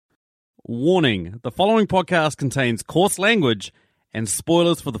Warning, the following podcast contains coarse language and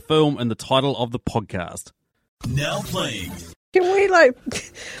spoilers for the film and the title of the podcast. Now playing. Can we,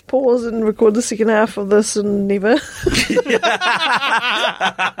 pause and record the second half of this and never?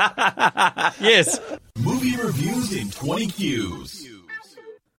 Yes. Movie reviews in 20 Qs.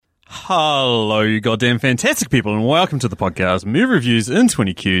 Hello, you goddamn fantastic people, and welcome to the podcast Movie Reviews in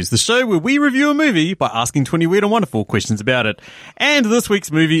 20 Qs, the show where we review a movie by asking 20 weird and wonderful questions about it. And this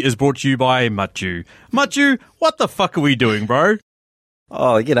week's movie is brought to you by Machu. Machu, what the fuck are we doing, bro?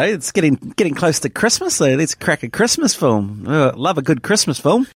 Oh, it's getting close to Christmas, so let's crack a Christmas film. Love a good Christmas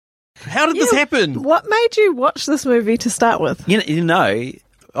film. How did this happen? What made you watch this movie to start with? You know,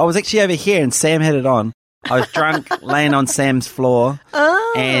 I was actually over here and Sam had it on. I was drunk, laying on Sam's floor,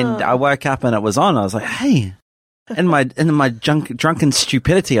 and I woke up and it was on. I was like, hey. In my drunken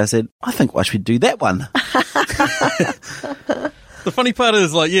stupidity, I said, I think I should do that one. The funny part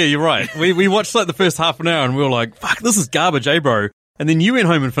is, yeah, you're right. We watched the first half an hour and we were like, fuck, this is garbage, bro? And then you went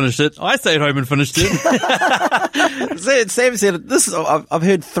home and finished it. I stayed home and finished it. Sam said, I've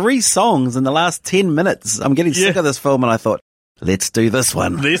heard 3 songs in the last 10 minutes. I'm getting sick of this film, and I thought, let's do this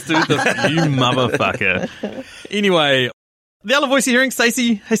one. Let's do this, you motherfucker. Anyway, the other voice you're hearing,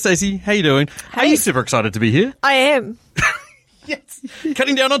 Stacey. Hey, Stacey, how you doing? Hey. Are you super excited to be here? I am. Yes.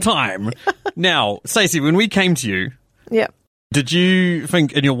 Cutting down on time. Now, Stacey, when we came to you, Yep. did you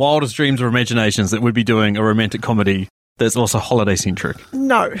think in your wildest dreams or imaginations that we'd be doing a romantic comedy that's also holiday-centric?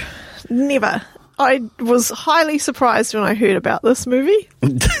 No, never. I was highly surprised when I heard about this movie.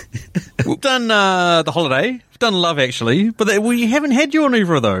 We've done The Holiday, we've done Love Actually, but we haven't had you on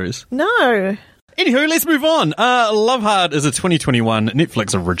either of those. No. Anywho, let's move on. Love Hard is a 2021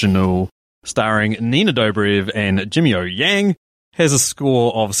 Netflix original starring Nina Dobrev and Jimmy O Yang. Has a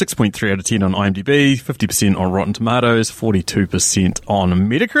score of 6.3 out of 10 on IMDb, 50% on Rotten Tomatoes, 42% on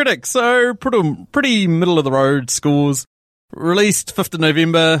Metacritic. So pretty middle-of-the-road scores. Released 5th of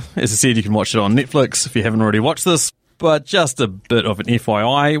November. As I said, you can watch it on Netflix if you haven't already watched this. But just a bit of an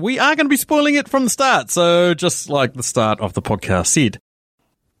FYI, we are going to be spoiling it from the start. So just like the start of the podcast said.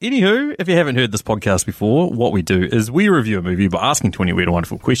 Anywho, if you haven't heard this podcast before, what we do is we review a movie by asking 20 weird and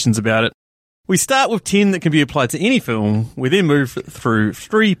wonderful questions about it. We start with 10 that can be applied to any film. We then move through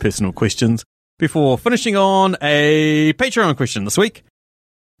 3 personal questions before finishing on a Patreon question this week.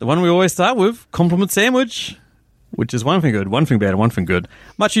 The one we always start with, compliment sandwich, which is one thing good, one thing bad, and one thing good.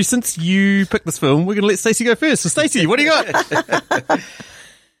 Machu, since you picked this film, we're going to let Stacey go first. So Stacey, what do you got?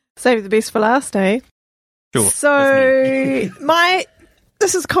 Save the best for last, eh? Sure. So,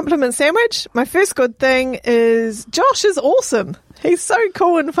 this is compliment sandwich. My first good thing is Josh is awesome. He's so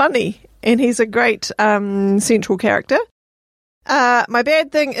cool and funny. And he's a great central character. My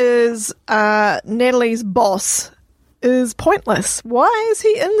bad thing is Natalie's boss is pointless. Why is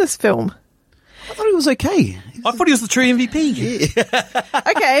he in this film? I thought he was okay. I thought he was the true MVP.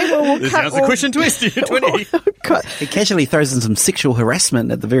 Okay, well, This sounds a question twist. 20. He casually throws in some sexual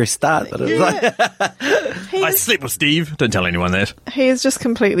harassment at the very start. But it was I slept with Steve. Don't tell anyone that. He is just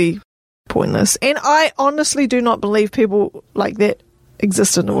completely pointless. And I honestly do not believe people like that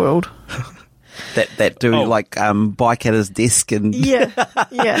exist in the world. that do bike at his desk and Yeah.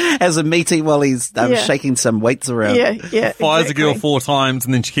 has a meeting while he's shaking some weights around. Yeah. Fires a girl 4 times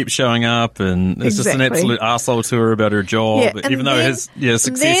and then she keeps showing up and it's just an absolute arsehole to her about her job, even though his success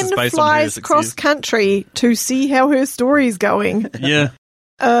is based on her flies success. cross country to see how her story's going. Yeah.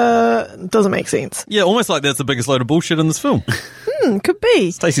 Doesn't make sense. Yeah, almost like that's the biggest load of bullshit in this film. Could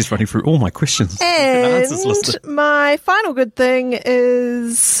be. Stacey's running through all my questions. Answers And listed. my final good thing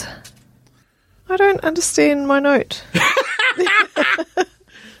is I don't understand my note.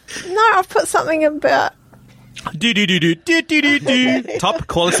 No, I've put something about Do. Top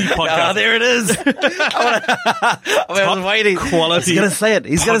quality podcast. There it is. I was waiting. Quality. He's going to say it.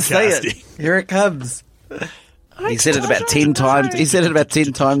 He's going to say it. Here it comes. He said it about 10 times. He said it about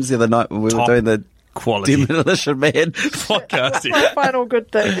 10 times the other night when we were doing the quality Demolition Man podcasting. my final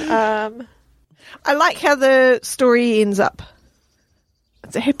good thing. I like how the story ends up.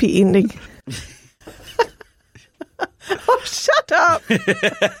 It's a happy ending. Oh, shut up.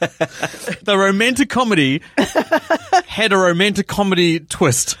 The romantic comedy had a romantic comedy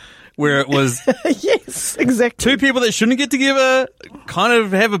twist where it was Yes, exactly. 2 people that shouldn't get together kind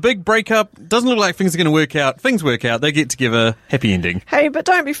of have a big breakup. Doesn't look like things are going to work out. Things work out. They get together. Happy ending. Hey, but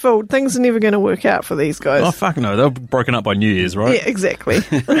don't be fooled. Things are never going to work out for these guys. Oh, fuck no. They were broken up by New Year's, right? Yeah, exactly.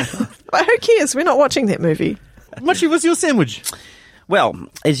 But who cares? We're not watching that movie. Machi, what's your sandwich? Well,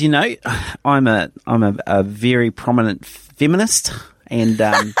 as you know, I'm a very prominent feminist, and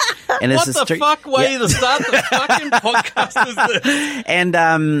What the fuck way to start the fucking podcast is this?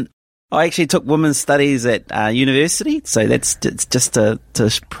 And I actually took women's studies at university, so that's just to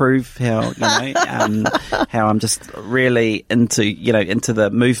prove how how I'm just really into the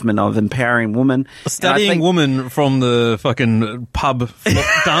movement of empowering women. Studying women from the fucking pub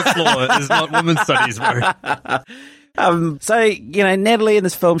dance floor is not women's studies, bro. So, Natalie in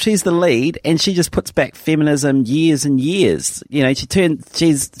this film, she's the lead, and she just puts back feminism years and years.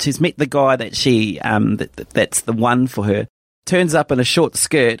 She's met the guy that she that's the one for her. Turns up in a short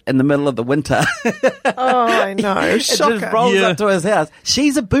skirt in the middle of the winter. Oh, I know. Shocker. Just rolls up to his house.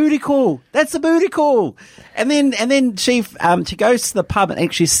 She's a booty call. That's a booty call. And then she goes to the pub and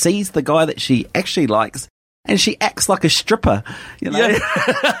actually sees the guy that she actually likes. And she acts like a stripper, Yeah.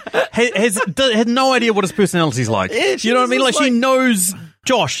 Has no idea what his personality's like. Yeah, you know what I mean? Like, she knows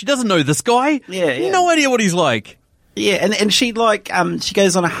Josh. She doesn't know this guy. Yeah. No idea what he's like. Yeah, and she she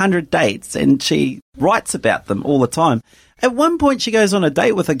goes on 100 dates and she writes about them all the time. At one point, she goes on a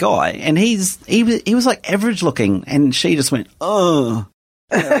date with a guy, and he was like average looking, and she just went, oh,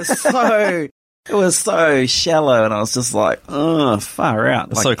 it was so shallow, and I was just like, oh, far out.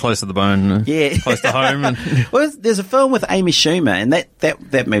 It's so close to the bone, yeah, close to home. And well, there's a film with Amy Schumer, and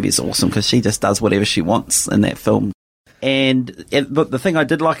that movie is awesome because she just does whatever she wants in that film. But the thing I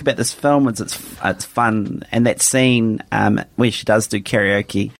did like about this film is it's fun, and that scene where she does do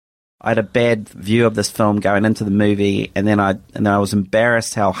karaoke. I had a bad view of this film going into the movie, and then I was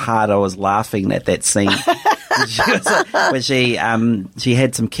embarrassed how hard I was laughing at that scene. Where she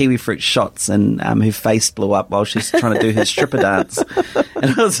had some kiwi fruit shots, and her face blew up while she's trying to do her stripper dance, and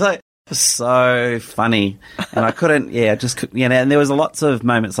it was like so funny. And I couldn't, and there was lots of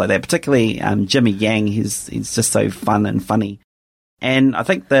moments like that, particularly Jimmy Yang. He's just so fun and funny. And I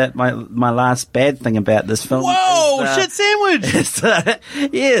think that my last bad thing about this film shit sandwich!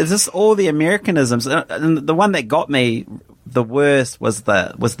 It's just all the Americanisms. And the one that got me the worst was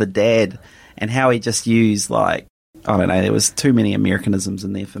the dad, and how he just used, like, I don't know, there was too many Americanisms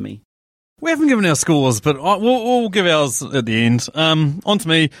in there for me. We haven't given our scores, but we'll give ours at the end. On to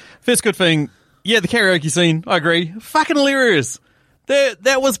me. First good thing, the karaoke scene, I agree. Fucking hilarious.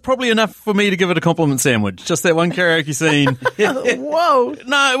 That was probably enough for me to give it a compliment sandwich. Just that one karaoke scene. Whoa.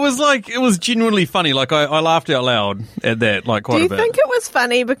 No, it was genuinely funny. Like, I laughed out loud at that, like, quite a bit. Do you think it was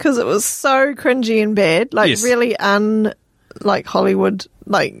funny because it was so cringy and bad? Like, Yes. really like Hollywood.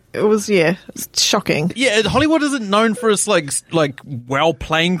 Like, it was, it's shocking. Yeah, Hollywood isn't known for its, like well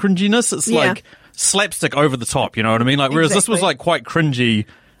playing cringiness. It's like slapstick over the top, you know what I mean? Like, whereas this was, Exactly. like, quite cringy.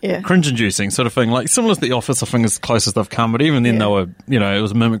 Yeah. Cringe-inducing sort of thing, like similar to The Office. I think is the closest they've come, but even then they were, it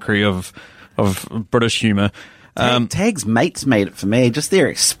was a mimicry of British humour. Tag's mates made it for me. Just their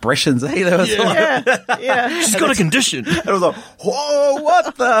expressions. Hey, they was like, Yeah. She's got a condition. it was like, whoa,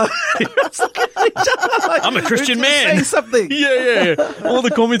 what the? I'm a Christian Just man. Say something. Yeah. All the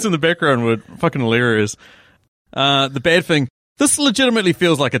comments in the background were fucking hilarious. The bad thing, this legitimately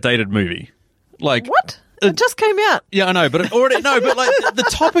feels like a dated movie. Like, What? It just came out. yeah, I know, but like the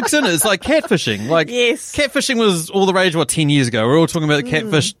topics in it is like catfishing. Like, Yes. catfishing was all the rage, 10 years ago? We're all talking about the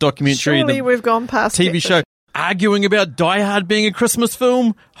catfish documentary, Surely the we've gone past TV catfish. show, arguing about Die Hard being a Christmas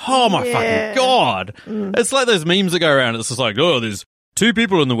film. Oh my fucking God. It's like those memes that go around. It's just like, oh, there's two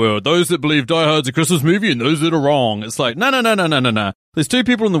people in the world, those that believe Die Hard's a Christmas movie and those that are wrong. It's like, no. There's two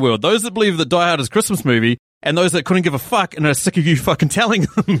people in the world, those that believe that Die Hard is a Christmas movie and those that couldn't give a fuck and are sick of you fucking telling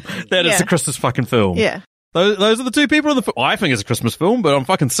them that it's a Christmas fucking film. Yeah. Those are the two people in the film. I think it's a Christmas film, but I'm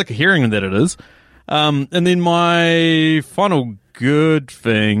fucking sick of hearing that it is. And then my final good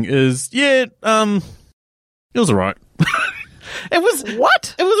thing is, it was alright. It was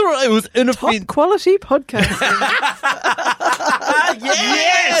What? It was alright. It was Top inoffensive. quality podcast.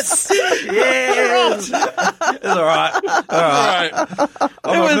 Yes! Yes! It's all right.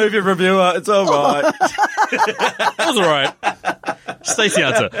 I'm a movie reviewer. It's all right. It was alright. Stacey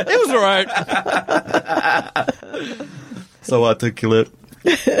answer. It was alright. So articulate.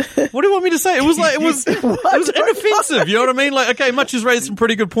 What do you want me to say? It was inoffensive. You know what I mean? Like, okay, Much has raised some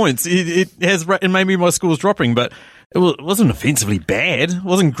pretty good points. It made me my score's dropping, but it wasn't offensively bad. It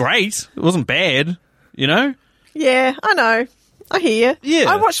wasn't great. It wasn't bad. You know? Yeah, I know. I hear you.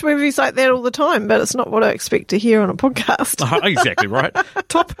 Yeah. I watch movies like that all the time, but it's not what I expect to hear on a podcast. Exactly right.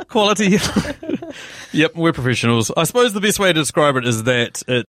 Top quality. Yep, we're professionals. I suppose the best way to describe it is that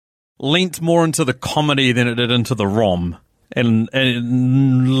it leant more into the comedy than it did into the rom. And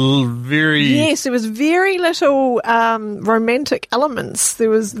very... Yes, there was very little romantic elements. There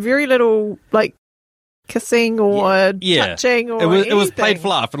was very little, like, kissing or touching or it was played anything. for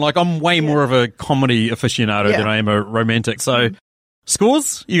laugh. And, like, I'm way more of a comedy aficionado than I am a romantic. So,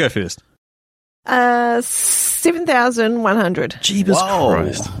 scores? You go first. 7,100. Jeebus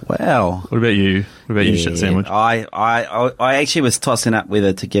Christ. Wow. What about you? What about you, shit sandwich? I actually was tossing up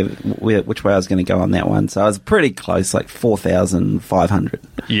whether to which way I was going to go on that one. So I was pretty close, like 4,500.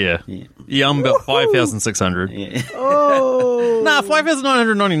 Yeah. Yeah, I'm about 5,600. Yeah. Oh. Nah,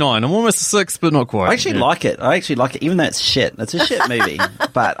 5,999. I'm almost a 6, but not quite. I actually like it. Even though it's shit. It's a shit movie,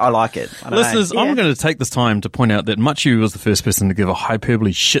 but I like it. I don't Listeners, know. I'm going to take this time to point out that Machu was the first person to give a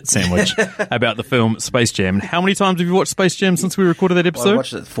hyperbole shit sandwich about the film Space Jam. And how many times have you watched Space Jam since we recorded that episode? I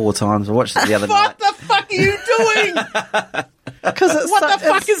watched it 4 times. I watched it the other night. What the fuck are you doing? Because What the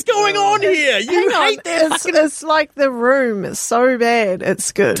fuck is going on here? You hate that It's like The Room. It's so bad.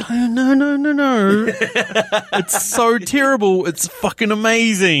 It's good. No. It's so terrible. It's fucking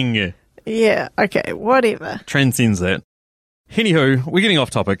amazing. Yeah. Okay. Whatever. Transcends that. Anywho, we're getting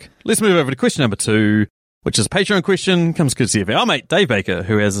off topic. Let's move over to question number 2, which is a Patreon question. Comes courtesy of our mate, Dave Baker,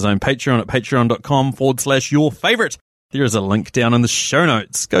 who has his own Patreon at patreon.com/your favorite. There is a link down in the show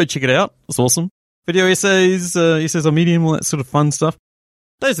notes. Go check it out. It's awesome. Video essays on Medium, all that sort of fun stuff.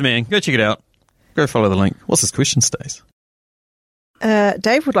 Dave's the man. Go check it out. Go follow the link. What's his question, Stace?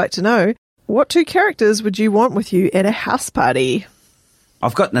 Dave would like to know, what 2 characters would you want with you at a house party?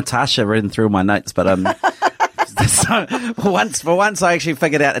 I've got Natasha written through my notes, but so, for once I actually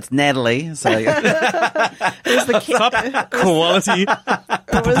figured out it's Natalie. So It was the Quality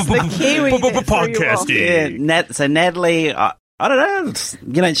It was the Kiwi that threw you off. podcasting. yeah, so Natalie, I don't know.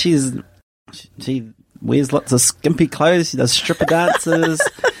 You know, she wears lots of skimpy clothes. She does stripper dances.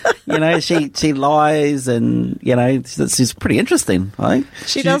 You know, she lies, and you know, she's pretty interesting. Right?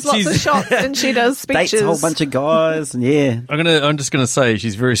 She does lots of shots and she does speeches. Dates a whole bunch of guys, and yeah. I'm just gonna say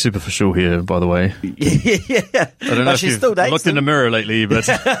she's very superficial here, by the way. yeah. I don't know if you've looked in the mirror lately, but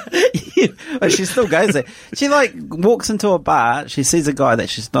But she still goes there. She like walks into a bar. She sees a guy that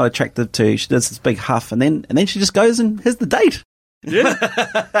she's not attracted to. She does this big huff, and then she just goes and has the date.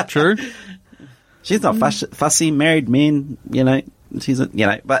 yeah, true. She's not fussy. Married men, you know.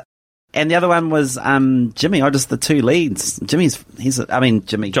 But. And the other one was Jimmy. Just the 2 leads. Jimmy.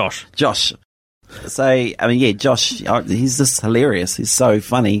 Josh. So, I mean, yeah, Josh, he's just hilarious. He's so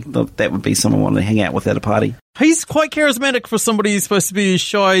funny. That would be someone I want to hang out with at a party. He's quite charismatic for somebody who's supposed to be a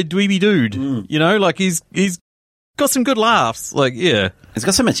shy, dweeby dude. You know, like he's got some good laughs. Like, yeah. He's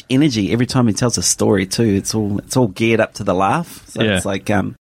got so much energy every time he tells a story too. It's all geared up to the laugh. So Yeah. it's like,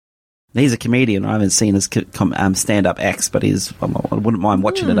 he's a comedian. I haven't seen his stand-up acts, but I wouldn't mind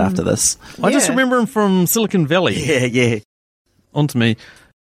watching it after this. I just remember him from Silicon Valley. Yeah. On to me.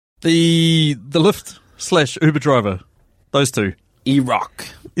 The Lyft / Uber driver. Those 2. E-Rock.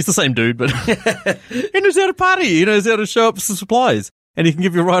 He's the same dude, but he knows how to party. He knows how to show up for supplies. And he can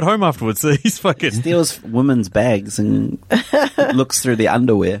give you a ride home afterwards. So he's fucking... Steals women's bags and looks through the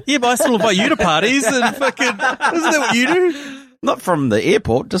underwear. Yeah, but I still invite you to parties and fucking... Isn't that what you do? Not from the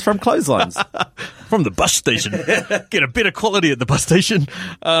airport, just from clotheslines. From the bus station. Get a better quality at the bus station.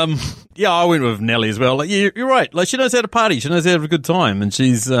 Yeah, I went with Nellie as well. Like, yeah, you're right. Like, she knows how to party. She knows how to have a good time. And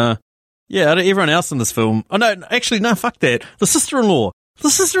she's, out of everyone else in this film. Oh, no, actually, no, fuck that. The sister-in-law.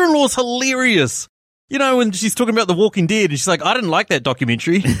 The sister-in-law's hilarious. You know, when she's talking about The Walking Dead, and she's like, I didn't like that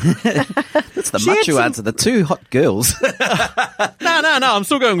documentary. That's the macho answer. The 2 hot girls. No, I'm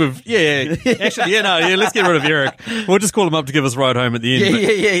still going with, Actually, let's get rid of Eric. We'll just call him up to give us a ride home at the end.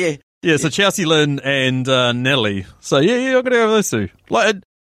 Yeah. Yeah, so Chelsea Lynn and Natalie. So, I'm going to go with those 2. Like,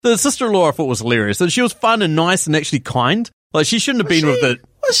 the sister-in-law I thought was hilarious. So she was fun and nice and actually kind. Like, she shouldn't have been with it.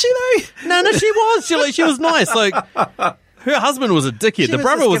 Was she though? No, she was. She was nice. Like, her husband was a dickhead. The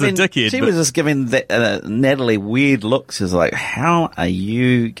brother was a dickhead. She was just giving Natalie weird looks. She was like, how are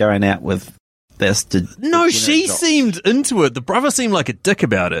you going out with this? No, she seemed into it. The brother seemed like a dick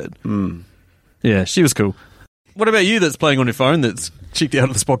about it. Yeah, she was cool. What about you that's playing on your phone that's checked out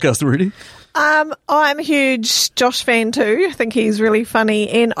of this podcast already? I'm a huge Josh fan too. I think he's really funny.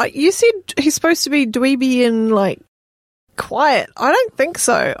 And you said he's supposed to be dweeby and like quiet. I don't think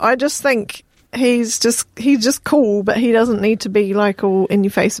so. I just think he's just cool, but he doesn't need to be like all in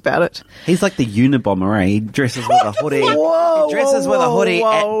your face about it. He's like the Unabomber, eh? He dresses with a hoodie. He dresses with a hoodie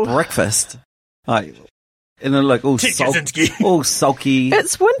at breakfast. Like, and then like all sulky.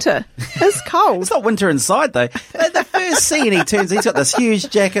 It's winter. It's cold. It's not winter inside though. The first scene he's got this huge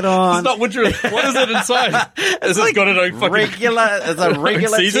jacket on. It's not winter. What is it inside? Has it got its own fucking it's a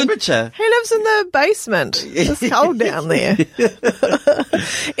regular season? temperature. He lives in the basement. It's cold down there.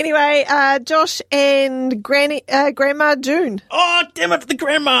 Anyway, Josh and Grandma June. Oh, damn it, the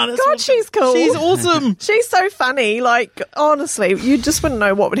grandma. God, she's cool. She's awesome. She's so funny. Like, honestly, you just wouldn't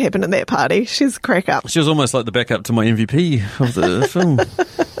know what would happen at that party. She's a crack up. She was almost like the backup to my MVP of the film.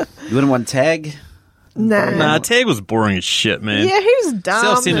 You wouldn't want Tag? Nah, Tag was boring as shit, man. Yeah, he was dumb.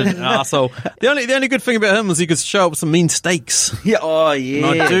 Self-centered asshole. The only good thing about him was he could show up with some mean steaks. Yeah, oh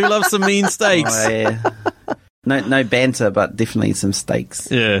yeah. And I do love some mean steaks. Oh, yeah. No banter, but definitely some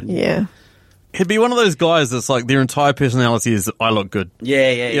steaks. Yeah. Yeah. He'd be one of those guys that's like their entire personality is I look good.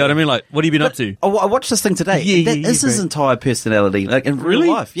 Yeah. You know what I mean? Like, what have you been up to? Oh, I watched this thing today. This is his entire personality, like in real Really?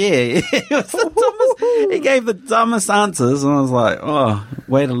 life. Yeah, it was the dumbest, he gave the dumbest answers, and I was like, "Oh,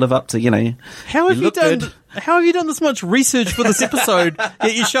 way to live up to, you know." How have you look done? good. How have you done this much research for this episode?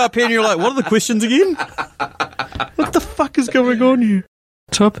 Yet you show up here and you're like, what are the questions again? What the fuck is going on here?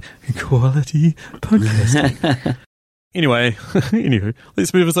 Top quality podcast. Anyway,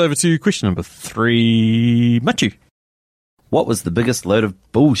 let's move us over to question number 3. Machu. What was the biggest load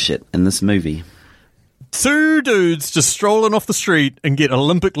of bullshit in this movie? 2 dudes just strolling off the street and get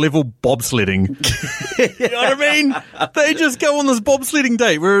Olympic level bobsledding. You know what I mean? They just go on this bobsledding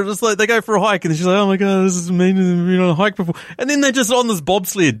date where it's like they go for a hike and she's like, oh my god, this is amazing, you know, a hike before. And then they're just on this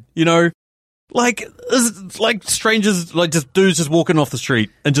bobsled, you know? Like strangers, like just dudes just walking off the street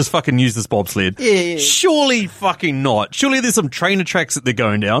and just fucking use this bobsled. Yeah. Surely fucking not. Surely there's some trainer tracks that they're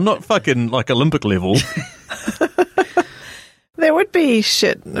going down, not fucking like Olympic level. There would be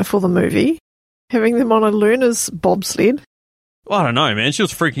shit for the movie. Having them on a learner's bobsled. Well, I don't know, man. She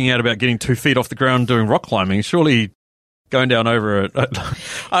was freaking out about getting 2 feet off the ground doing rock climbing. Surely going down over it.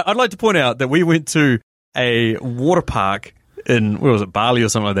 I'd like to point out that we went to a water park in, where was it, Bali or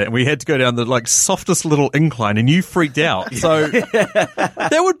something like that, and we had to go down the like softest little incline, and you freaked out. So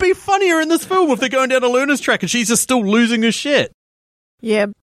that would be funnier in this film if they're going down a learner's track and she's just still losing her shit. Yeah.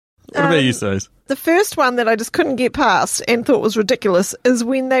 What about you, Sose? The first one that I just couldn't get past and thought was ridiculous is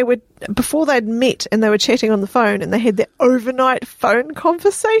when they were, before they'd met and they were chatting on the phone and they had their overnight phone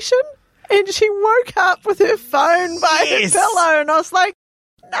conversation and she woke up with her phone by her pillow and I was like,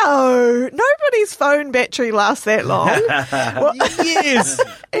 no, nobody's phone battery lasts that long. Well, Yes.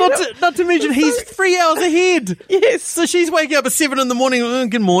 Not to mention he's 3 hours ahead. yes. So she's waking up at 7 in the morning.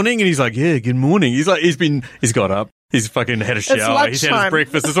 Good morning. And he's like, yeah, good morning. He's like, he's got up. He's fucking had a shower. He's had his lunchtime.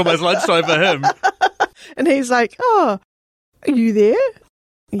 breakfast. It's almost lunchtime for him. And he's like, oh, are you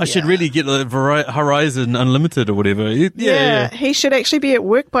there? I should really get the Horizon Unlimited or whatever. Yeah. He should actually be at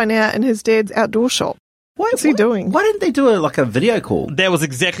work by now in his dad's outdoor shop. What's he doing? Why didn't they do a video call? That was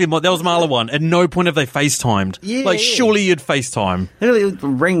exactly that was my other one. At no point have they FaceTimed. Yeah. Surely you'd FaceTime.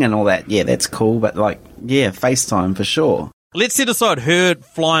 Ring and all that. Yeah, that's cool, but FaceTime for sure. Let's set aside her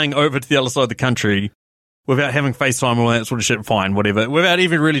flying over to the other side of the country without having FaceTime or all that sort of shit, fine, whatever, without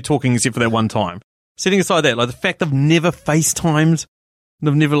even really talking except for that one time. Setting aside that, like the fact they've never FaceTimed,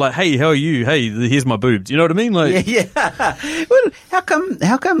 they've never like, hey, how are you? Hey, here's my boobs. You know what I mean? Like, Yeah. Well, how come,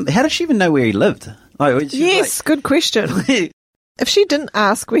 how does she even know where he lived? Like, Yes, good question. If she didn't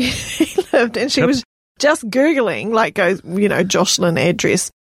ask where he lived and she was just Googling, like goes, Jocelyn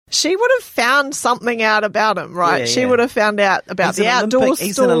address, she would have found something out about him, right? Yeah, She yeah. would have found out about the outdoor store.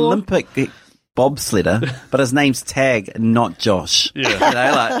 He's an Olympic bobsledder, but his name's Tag, not Josh.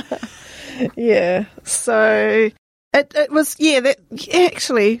 Yeah. Yeah. So it was,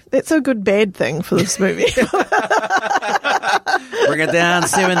 actually, that's a good bad thing for this movie. Bring it down,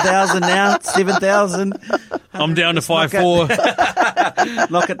 7,000 now, 7,000. I'm down to 5'4".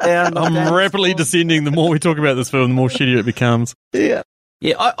 Knock it down. I'm rapidly descending. The more we talk about this film, the more shittier it becomes. Yeah.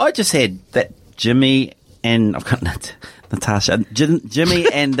 Yeah, I just had that Jimmy and I've got Natasha, Jimmy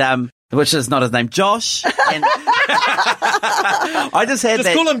and which is not his name, Josh. And I just had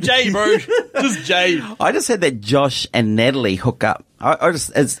Just call him Jay, bro. Just Jay. I just had that Josh and Natalie hook up.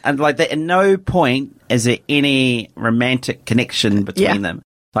 And like that. At no point is there any romantic connection between them.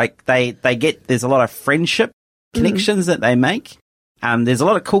 Like they get, there's a lot of friendship connections that they make. There's a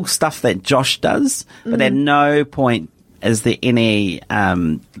lot of cool stuff that Josh does, but at no point is there any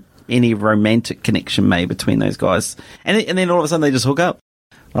romantic connection made between those guys. And then all of a sudden they just hook up.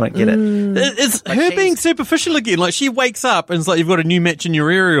 I don't get it. It's Like her being superficial again. Like she wakes up and it's like you've got a new match in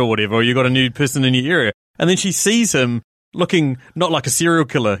your area or whatever, or you've got a new person in your area. And then she sees him looking not like a serial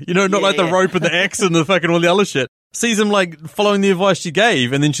killer, not like the rope and the axe and the fucking all the other shit. Sees him like following the advice she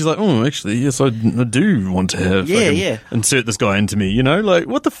gave, and then she's like, "Oh, actually, yes, I do want to have insert this guy into me." Like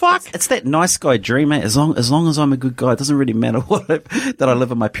what the fuck? It's that nice guy dream, mate. As long as I'm a good guy, it doesn't really matter that I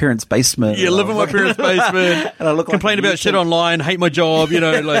live in my parents' basement. Yeah, live in my parents' basement, and I look complain like about shit online, hate my job,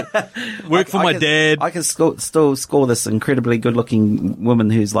 like work for my dad. I can still score this incredibly good-looking woman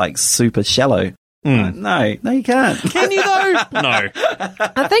who's like super shallow. No, you can't. Can you though? No.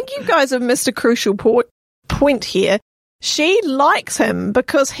 I think you guys have missed a crucial point here. She likes him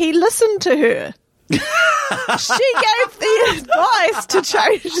because he listened to her. She gave the advice to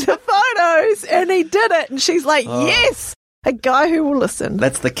change the photos, and he did it. And she's like, yes, a guy who will listen.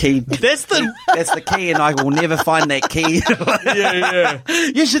 That's the key. That's the key, and I will never find that key. yeah.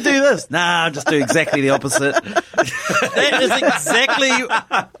 You should do this. Nah, I'll just do exactly the opposite. That is exactly.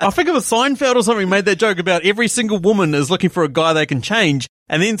 I think it was Seinfeld or something made that joke about every single woman is looking for a guy they can change,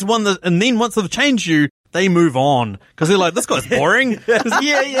 and then once they've changed you, they move on because they're like, this guy's boring.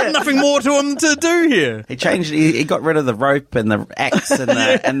 Yeah. Nothing more to him to do here. He changed. He got rid of the rope and the axe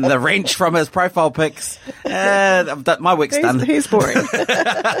and the wrench from his profile pics. My work's done. He's boring.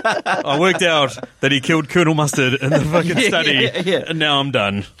 I worked out that he killed Colonel Mustard in the fucking study, and now I'm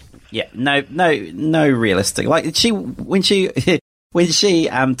done. Yeah, no realistic. Like when she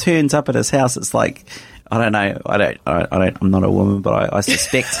turns up at his house, it's like, I don't know. I'm not a woman, but I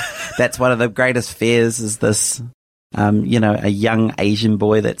suspect that's one of the greatest fears is this, a young Asian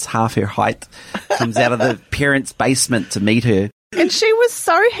boy that's half her height comes out of the parents' basement to meet her. And she was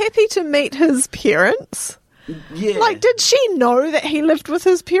so happy to meet his parents. Yeah. Like, did she know that he lived with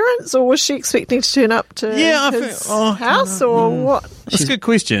his parents, or was she expecting to turn up to his house, or what? That's a good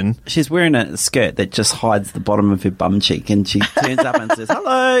question. She's wearing a skirt that just hides the bottom of her bum cheek, and she turns up and says,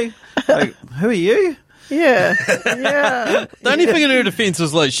 hello, who are you? Yeah. The only thing in her defense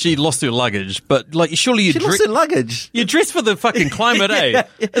was like she lost her luggage, but like surely you lost her luggage. You dress for the fucking climate, eh?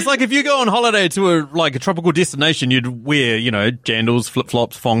 It's like if you go on holiday to a tropical destination, you'd wear, jandals,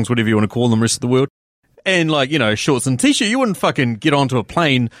 flip-flops, thongs, whatever you want to call them, rest of the world. And shorts and t-shirt. You wouldn't fucking get onto a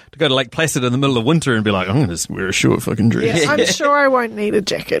plane to go to Lake Placid in the middle of winter and be like, I'm going to just wear a short fucking dress. Yeah, I'm sure I won't need a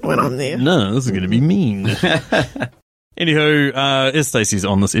jacket when I'm there. No, this is going to be mean. Anywho, as Stacey's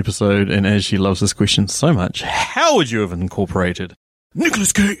on this episode, and as she loves this question so much, how would you have incorporated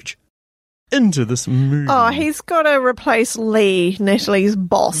Nicolas Cage into this movie? Oh, he's got to replace Lee, Natalie's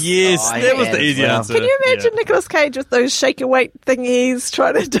boss. Yes, that was the easy answer. Can you imagine Nicolas Cage with those shaker weight thingies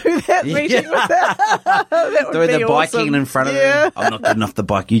trying to do that meeting with that? That would doing be the awesome. biking in front of him. I'm not good enough to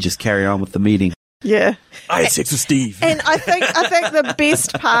bike. You just carry on with the meeting. Yeah. I had sex with Steve. And I think the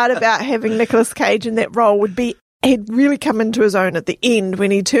best part about having Nicolas Cage in that role would be he'd really come into his own at the end when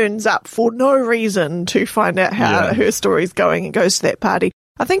he turns up for no reason to find out how her story's going and goes to that party.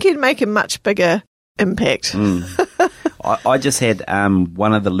 I think he'd make a much bigger impact. I just had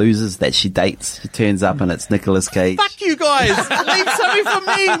one of the losers that she dates. He turns up and it's Nicolas Cage. Fuck you guys! Leave something for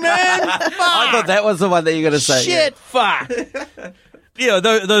me, man! Fuck! I thought that was the one that you were going to say. Shit, fuck! Yeah,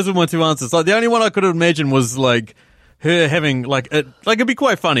 those were my two answers. Like, the only one I could imagine was, like, her having, it'd be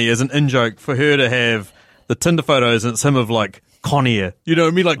quite funny as an in-joke for her to have the Tinder photos and it's him of, like, Con Air. You know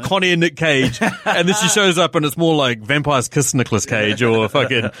what I mean? Like Con Air Nick Cage. And then she shows up and it's more like Vampires Kiss Nicolas Cage or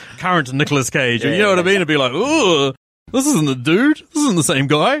fucking Current Nicolas Cage. Or, you know what I mean? It'd be like, ooh, this isn't the dude. This isn't the same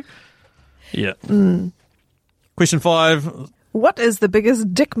guy. Yeah. Question 5. What is the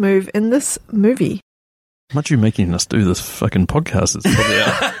biggest dick move in this movie? Much you making us do this fucking podcast is probably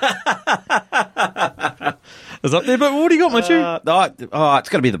out. It's up there, but what do you got, Machu? It's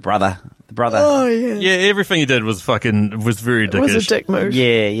got to be the brother. The brother. Oh, yeah. Yeah, everything he did was very dickish. It was a dick move.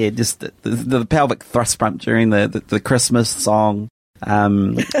 Yeah, just the pelvic thrust pump during the Christmas song.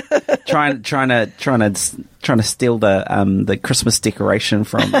 Trying to steal the Christmas decoration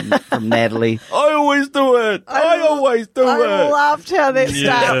from Natalie. I always do it. I loved how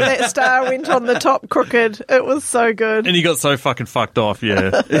that star went on the top crooked. It was so good. And he got so fucking fucked off. Yeah,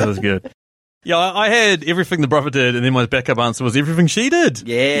 that was good. Yeah, I had everything the brother did, and then my backup answer was everything she did.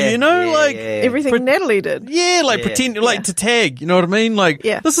 Yeah, everything Natalie did. Yeah, pretend to tag. You know what I mean?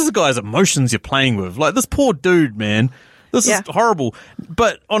 This is a guy's emotions you're playing with. Like this poor dude, man. This is horrible.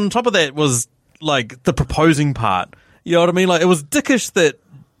 But on top of that was like the proposing part. You know what I mean? Like it was dickish that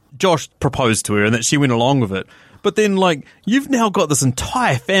Josh proposed to her and that she went along with it. But then you've now got this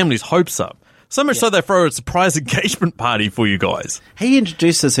entire family's hopes up. So much so they throw a surprise engagement party for you guys. He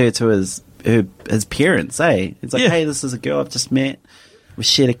introduces her to his parents, eh? It's like, hey, this is a girl I've just met. We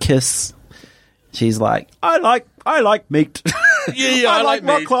shared a kiss. She's like, I like meat. Yeah, I like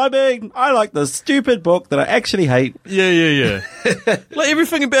rock climbing. I like the stupid book that I actually hate. Yeah. Like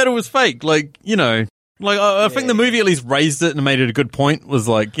everything about it was fake. I think the movie at least raised it and made it a good point. Was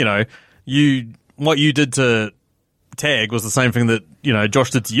like, what you did to Tag was the same thing that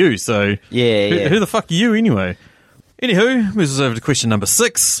Josh did to you. So who the fuck are you anyway? Anywho, moves us over to question number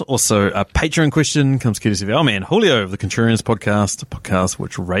 6. Also, a Patreon question comes courtesy of our man Julio of the Contrarians podcast, a podcast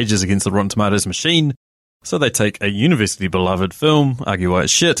which rages against the Rotten Tomatoes machine. So they take a universally beloved film, argue why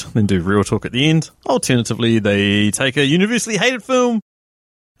it's shit, then do real talk at the end. Alternatively, they take a universally hated film,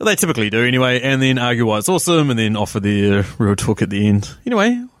 they typically do anyway, and then argue why it's awesome, and then offer their real talk at the end.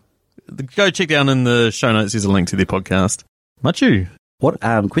 Anyway, Go check down in the show notes. There's a link to their podcast. Machu. What?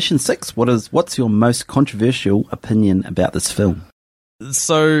 Question 6. What's your most controversial opinion about this film?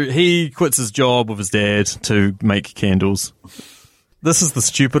 So he quits his job with his dad to make candles. This is the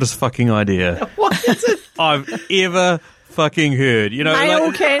stupidest fucking idea What is it? I've ever fucking heard. You know,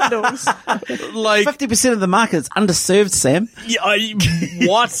 Nail candles. like 50% of the market is underserved, Sam.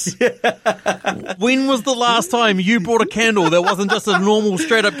 what? When was the last time you bought a candle that wasn't just a normal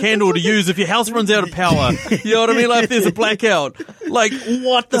straight up candle to use if your house runs out of power? You know what I mean? Like if there's a blackout. Like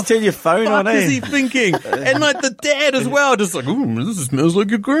what the Just turn your phone fuck on, eh? is he thinking? And like the dad as well, just like, ooh, this smells like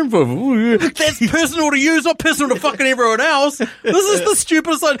your grandfather. Ooh, yeah. That's personal to use, not personal to fucking everyone else. This is the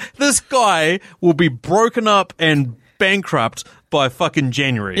stupidest one. This guy will be broken up and bankrupt by fucking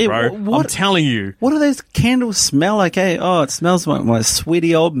January, Yeah, bro. what- I'm telling you. What do those candles smell like, eh? Oh, it smells like my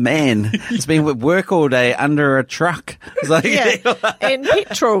sweaty old man. He's been at work all day under a truck. It's like, Yeah. And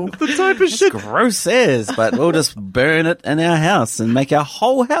petrol. The type of shit. gross as, but we'll just burn it in our house and make our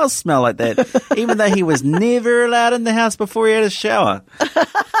whole house smell like that, even though he was never allowed in the house before he had a shower.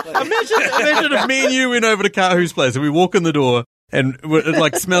 Imagine if me and you went over to Kahu's place and we walk in the door and it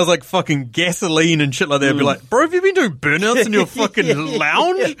like smells like fucking gasoline and shit like that. I'd be like, bro, have you been doing burnouts in your fucking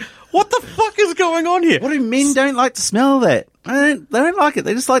lounge? What the fuck is going on here? What do men don't like to smell that? They don't like it.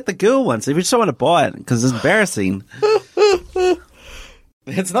 They just like the girl ones. They just don't want to buy it because it's embarrassing.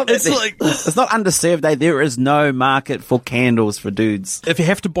 It's not. It's like- it's not underserved. Eh? There is no market for candles for dudes. If you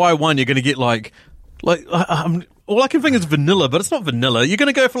have to buy one, you're going to get like all I can think is vanilla, but it's not vanilla. You're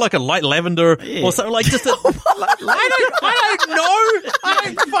going to go for like a light lavender or something like just a. I don't know.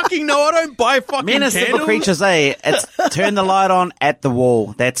 I don't fucking know. I don't buy fucking Men are candles. simple creatures, eh? It's turn the light on at the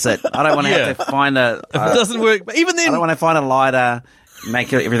wall. That's it. I don't want to have to find a. If it doesn't work, but even I then, don't want to find a lighter,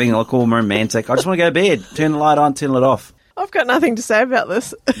 make everything look all romantic. I just want to go to bed, turn the light on, turn it off. I've got nothing to say about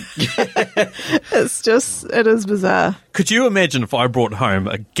this. It is bizarre. could you imagine if I brought home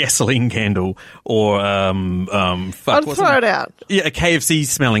a gasoline candle or I'd what's throw it out. Yeah, a KFC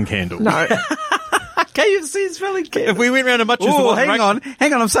smelling candle. No. KFC smelling candle. If we went around to Much's to Oh, watch hang on.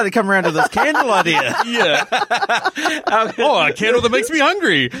 I'm starting to come around to this candle idea. Yeah. Oh, a candle that makes me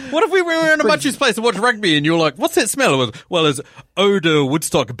hungry. What if we went around to Much's place to watch rugby and you were like, what's that smell? It was, well, it's Oda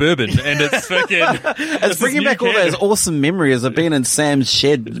Woodstock bourbon and it's fucking... It's bringing back all those awesome memories of being in Sam's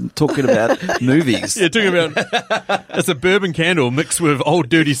shed talking about movies. Yeah, talking about... It's a bourbon candle mixed with old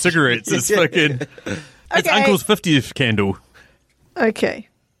dirty cigarettes. It's fucking... It's Okay. Uncle's 50th candle. Okay.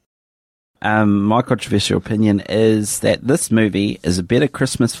 My controversial opinion is that this movie is a better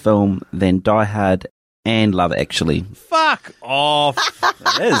Christmas film than Die Hard and Love Actually. Fuck off.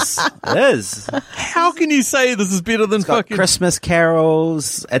 It is. It is. How can you say this is better than It's got fucking... Christmas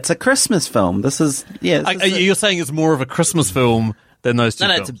carols. It's a Christmas film. This is, yeah. You're saying it's more of a Christmas film than those two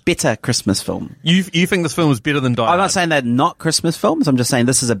No, films? it's a better Christmas film. You think this film is better than Die I'm Hard? not saying they're not Christmas films. I'm just saying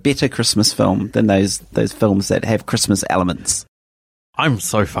this is a better Christmas film than those films that have Christmas elements. I'm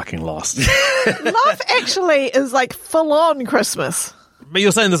so fucking lost. Love Actually is like full on Christmas. But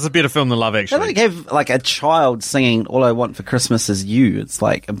you're saying this is a better film than Love They Actually. like have like a child singing "All I Want for Christmas Is You." It's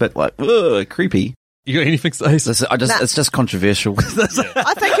like a bit like ugh, creepy. You got anything to say? It's just controversial. I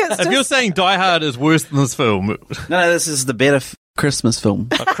think it's If you're just saying Die Hard is worse than this film, No, this is the better Christmas film.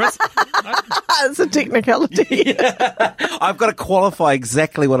 Chris, it's a technicality. I've got to qualify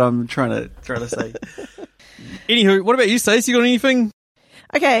exactly what I'm trying to say. anywho, what about you, Stacey? You got anything?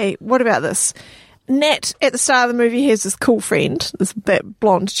 Okay, what about this? Nat, at the start of the movie, has this cool friend, that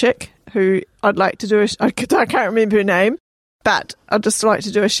blonde chick, who I'd like to do I can't remember her name, but I'd just like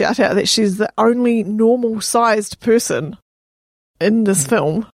to do a shout out that she's the only normal-sized person in this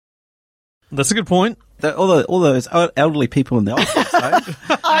film. That's a good point. All those elderly people in the office. Right?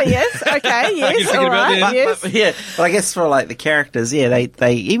 Oh, yes, okay, yes, thinking all about right, that. yes. Yeah, but I guess for like the characters, yeah,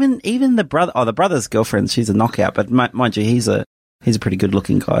 they even the brother, the brother's girlfriend, she's a knockout. But mind you, he's a pretty good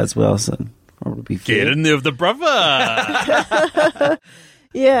looking guy as well. So probably be fair. Get in there with the brother.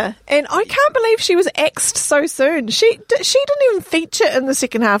 Yeah, and I can't believe she was axed so soon. She didn't even feature in the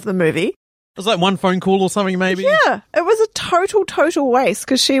second half of the movie. It was like one phone call or something, maybe. Yeah, it was a total waste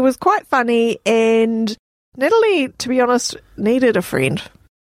because she was quite funny, and Natalie, to be honest, needed a friend.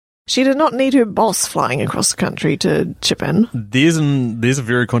 She did not need her boss flying across the country to chip in. There's a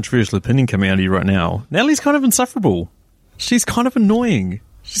very controversial opinion coming out of you right now. Natalie's kind of insufferable. She's kind of annoying.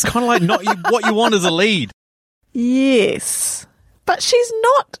 She's kind of like not what you want as a lead. Yes, but she's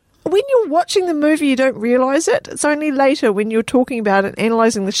not. When you're watching the movie, you don't realise it. It's only later when you're talking about it,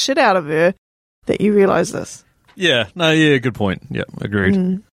 analysing the shit out of her, that you realise this. Yeah, good point. Yeah,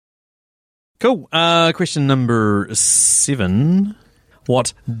 agreed. Cool. Question number 7.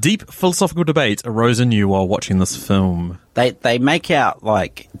 What deep philosophical debate arose in you while watching this film? They make out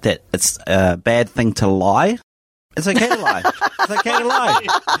like that it's a bad thing to lie. It's okay to lie. It's okay to lie.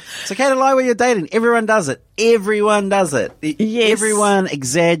 It's okay to lie when you're dating. Everyone does it. Everyone does it. Yes. Everyone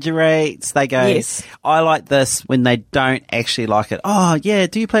exaggerates. They go, Yes. I like this, when they don't actually like it. Oh, yeah,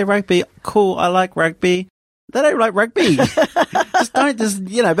 do you play rugby? Cool, I like rugby. They don't like rugby. But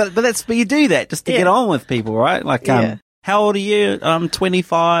you do that just to get on with people, right? Like, Yeah. how old are you? I'm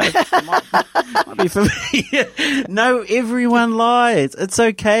 25. might be for me. No, everyone lies. It's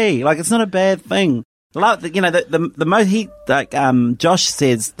okay. Like, it's not a bad thing. Love, the most Josh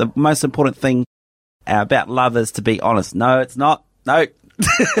says the most important thing about love is to be honest. No, it's not. No.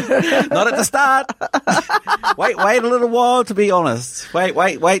 Not at the start. Wait a little while to be honest.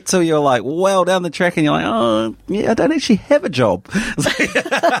 Wait till you're like well down the track and you're like, oh, yeah, I don't actually have a job.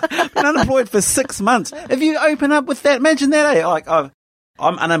 I've been unemployed for 6 months. If you open up with that, imagine that, eh? Like, I'm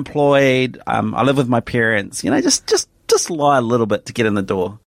unemployed. I live with my parents. Just lie a little bit to get in the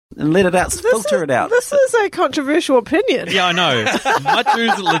door. And let it out, filter it out. This is a controversial opinion. Yeah, I know.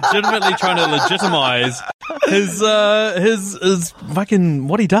 Machu's legitimately trying to legitimize his fucking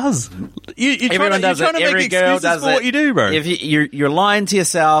what he does. You're Everyone trying does to it. make Every girl excuses does for it. what you do, bro. If you're lying to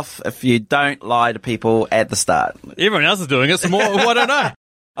yourself if you don't lie to people at the start. Everyone else is doing it, so more. I don't know,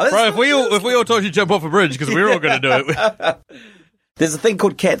 bro. If we all told you to jump off a bridge because we're all going to do it. There's a thing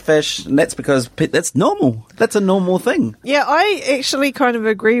called catfish, and that's because that's normal. That's a normal thing. Yeah, I actually kind of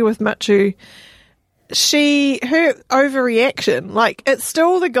agree with Machu. Her overreaction, like, it's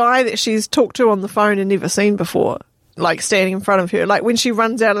still the guy that she's talked to on the phone and never seen before, like, standing in front of her. Like, when she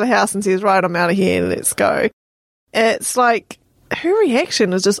runs out of the house and says, right, I'm out of here, let's go. It's like, her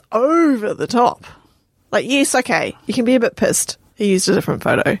reaction is just over the top. Like, yes, okay, you can be a bit pissed. He used a different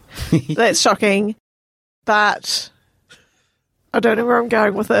photo. That's shocking. But I don't know where I'm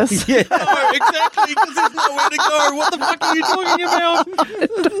going with this. No, exactly, because there's nowhere to go. What the fuck are you talking about?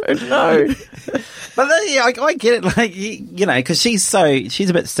 I don't know. But I get it, like, because she's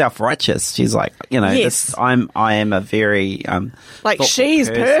a bit self-righteous. She's like, Yes. I am a very Like, thoughtful she's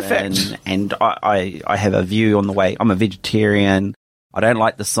person, perfect. and I have a view on the way. I'm a vegetarian. I don't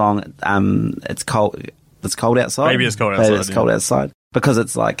like the song. It's cold outside. Maybe it's cold outside. It's cold outside because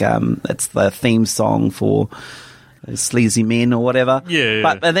it's like it's the theme song for sleazy men or whatever.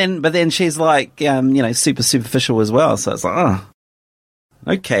 Yeah. But then she's like super superficial as well. So it's like, oh,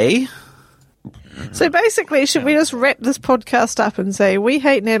 okay. So basically, should we just wrap this podcast up and say we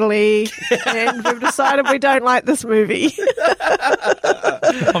hate Natalie and we've decided we don't like this movie?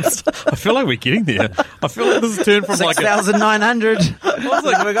 I feel like we're getting there. I feel like this has turned from like 6,900. we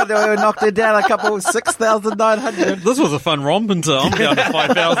knocked it down a couple. 6,900. this was a fun romp until I'm down to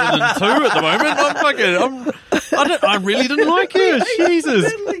 5,002 at the moment. I really didn't like her.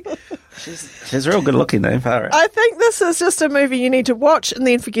 Jesus. She's real good looking though. I think this is just a movie you need to watch and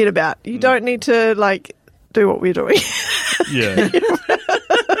then forget about. You don't need to, like, do what we're doing. Yeah.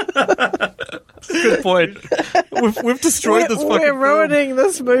 Good point. We've destroyed this fucking We're ruining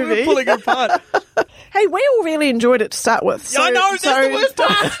this film. movie. We're pulling it apart. Hey, we all really enjoyed it to start with. So, I know, that's the worst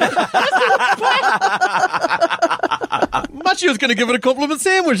part. Machi was going to give it a compliment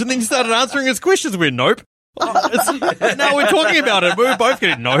sandwich and then you started answering his questions. We're nope. Now we're talking about it. We're both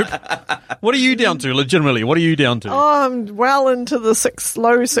getting nope. What are you down to, legitimately? What are you down to? Oh, I'm well into the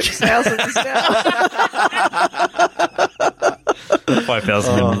low 6,000s now.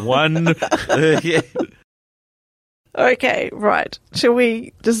 5,001. Yeah. Okay, right. Shall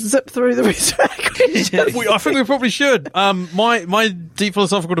we just zip through the rest of our questions? I think we probably should. My deep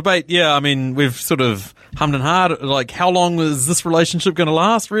philosophical debate, yeah, I mean, we've sort of hummed and hard, like, how long is this relationship going to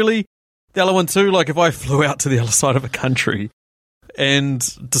last, really? The other one too, like, if I flew out to the other side of a country and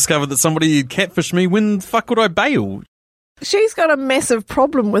discovered that somebody catfished me, when the fuck would I bail? She's got a massive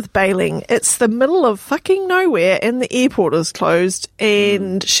problem with bailing. It's the middle of fucking nowhere and the airport is closed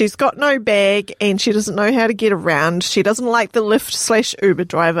and she's got no bag and she doesn't know how to get around. She doesn't like the Lyft/Uber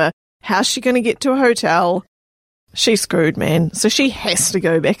driver. How's she going to get to a hotel? She's screwed, man. So she has to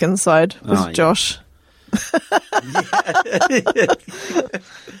go back inside with Josh.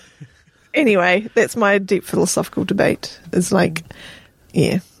 Anyway, that's my deep philosophical debate. It's like,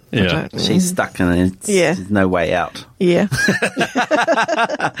 yeah. Yeah. She's stuck in it. Yeah. There's no way out. Yeah.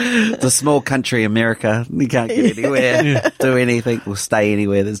 It's a small country, America. You can't get anywhere, do anything, or stay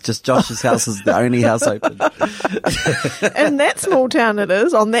anywhere. There's just Josh's house is the only house open. In that small town it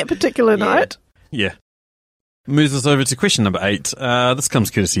is, on that particular night. Yeah. Moves us over to question number 8. This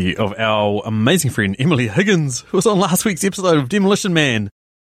comes courtesy of our amazing friend Emily Higgins, who was on last week's episode of Demolition Man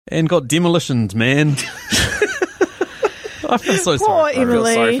and got demolitioned, man. I feel so Poor sorry. for her.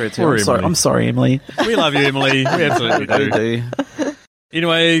 Emily. Sorry for it too. Poor I'm sorry. Emily. I'm sorry, Emily. We love you, Emily. We absolutely do.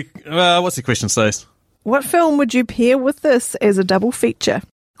 Anyway, what's the question, Stace? What film would you pair with this as a double feature?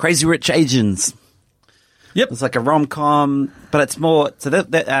 Crazy Rich Asians. Yep. It's like a rom-com, but it's more. So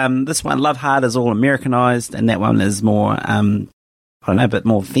this one, Love Hard, is all Americanized, and that one is more. I don't know, but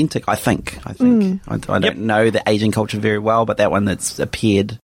more authentic. I think. I don't know the Asian culture very well, but that one that's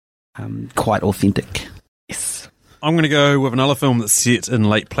appeared quite authentic. Yes. I'm going to go with another film that's set in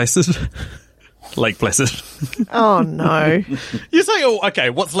Lake Placid. Lake Placid. Oh no. You say, oh, okay,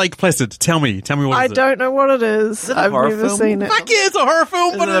 what's Lake Placid? Tell me what I is it? don't know what it is. it a I've horror never film? seen it. Fuck yeah, it's a horror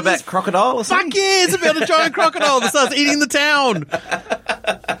film, Is but it about crocodile or something? fuck yeah, it's about a giant crocodile that starts eating the town.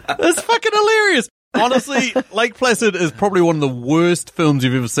 It's fucking hilarious. Honestly, Lake Placid is probably one of the worst films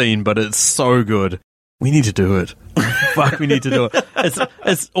you've ever seen, but it's so good. We need to do it. Fuck, we need to do it.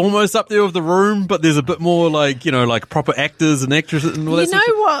 It's almost up there with The Room, but there's a bit more like proper actors and actresses and all that You sort of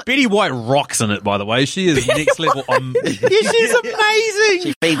know shit. what? Betty White rocks in it, by the way. She is next level. Yeah, she's amazing.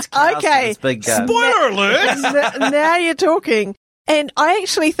 She feeds cows to Okay. this big. Spoiler alert. Now you're talking. And I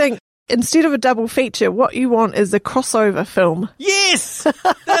actually think instead of a double feature, what you want is a crossover film. Yes,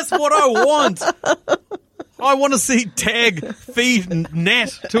 that's what I want. I want to see Tag feed Nat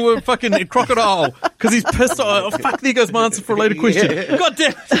to a fucking crocodile because he's pissed off. Oh, fuck, there goes my answer for a later question. God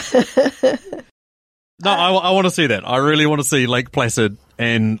damn it. No, I want to see that. I really want to see Lake Placid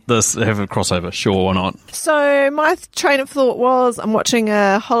and this have a crossover. Sure, why not? So my train of thought was I'm watching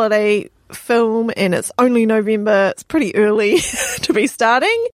a holiday film and it's only November. It's pretty early to be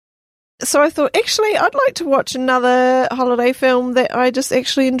starting. So I thought, actually, I'd like to watch another holiday film that I just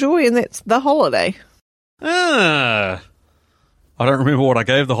actually enjoy, and that's The Holiday. I don't remember what I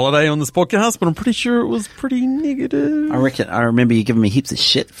gave The Holiday on this podcast, but I'm pretty sure it was pretty negative. I remember you giving me heaps of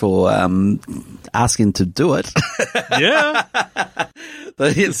shit for asking to do it. Yeah.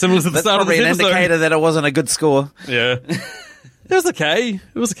 Similar to the That's start of probably this an episode. indicator that it wasn't a good score. Yeah. It was okay.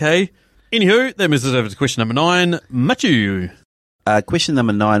 Anywho, that moves us over to question number 9. Machu. Question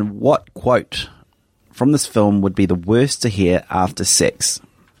number 9. What quote from this film would be the worst to hear after sex?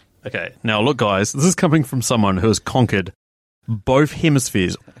 Okay, now look, guys, this is coming from someone who has conquered both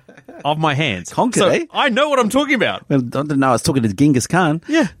hemispheres of my hands. Conquered, so eh? I know what I'm talking about. Well, I didn't know I was talking to Genghis Khan.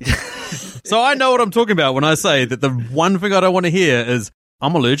 Yeah. So I know what I'm talking about when I say that the one thing I don't want to hear is,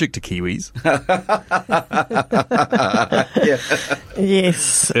 I'm allergic to kiwis.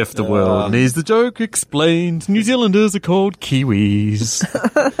 Yes. If the world needs the joke explained, New Zealanders are called kiwis.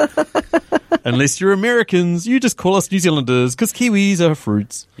 Unless you're Americans, you just call us New Zealanders because kiwis are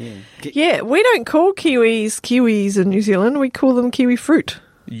fruits. Yeah, we don't call kiwis in New Zealand. We call them kiwi fruit.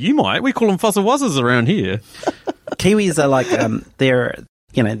 You might. We call them fuzzawazzas around here. Kiwis are like they're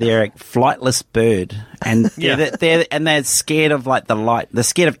a flightless bird, and they're scared of like the light. They're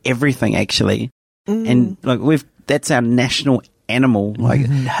scared of everything actually, and like that's our national animal. Like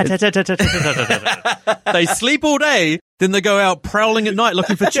They sleep all day, then they go out prowling at night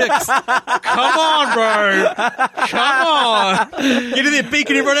looking for chicks. Come on, bro. Come on. Get in there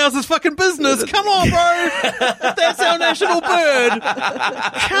beaking everyone else's fucking business. Come on, bro. That's our national bird.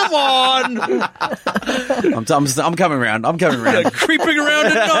 Come on. I'm coming around. I'm coming around. Creeping around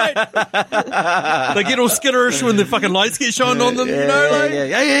at night. They get all skitterish when the fucking lights get shined on them, you know? Like,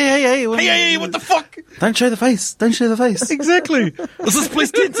 hey, what the fuck? Don't show the face. Don't show the face. Exactly. This is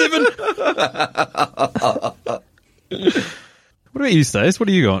Police 10-7. What about you, Stace? What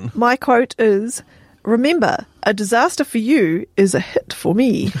do you got? My quote is, remember, a disaster for you is a hit for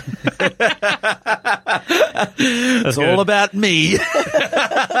me. It's all about me.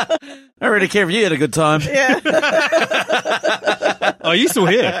 I don't really care if you had a good time. Yeah. Oh, you still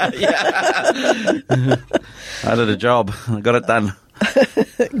here? I did a job. I got it done.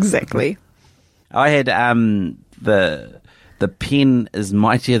 Exactly. I had the pen is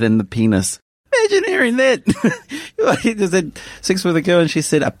mightier than the penis. Imagine hearing that. I just had sex with a girl and she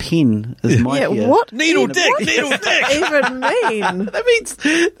said a pen is mightier. Yeah, what? Needle dick, What needle does dick. that even mean? That means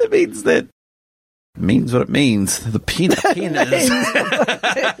what it means. The pen is.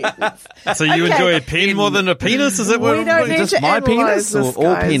 So you Okay. enjoy a pen more than a penis? Is that what? We don't need Just to my analyse penis or this,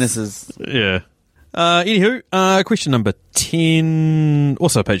 all guys. penises? Yeah. Anywho, question number 10.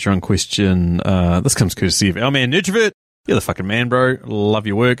 Also a Patreon question. This comes courtesy of our man Nurtrovert. You're the fucking man, bro. Love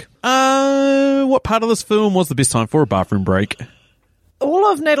your work. What part of this film was the best time for a bathroom break? All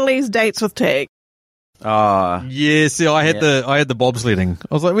of Natalie's dates with Tag. Yeah, see, I had the bobsledding.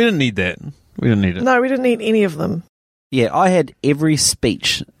 I was like, we didn't need that. We didn't need it. No, we didn't need any of them. Yeah, I had every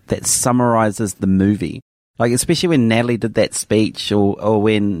speech that summarizes the movie. Like, especially when Natalie did that speech or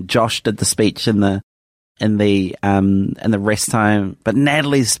when Josh did the speech in the the rest time. But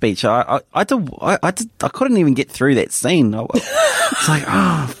Natalie's speech, I couldn't even get through that scene. It's like,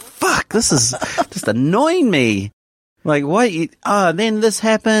 oh fuck, this is just annoying me. Like, why? Then this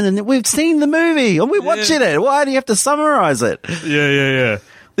happened, and we've seen the movie, and we're watching it. Why do you have to summarize it? Yeah.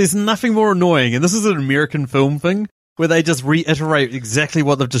 There's nothing more annoying, and this is an American film thing, where they just reiterate exactly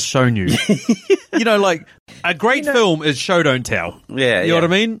what they've just shown you. You know, like, a great film is show, don't tell. Yeah, You know what I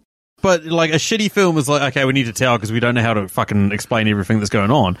mean? But, like, a shitty film is like, okay, we need to tell because we don't know how to fucking explain everything that's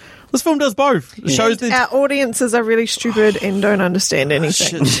going on. This film does both. It shows that Our audiences are really stupid and don't understand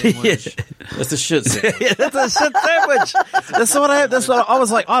anything. That's a shit sandwich. That's a shit sandwich. That's what I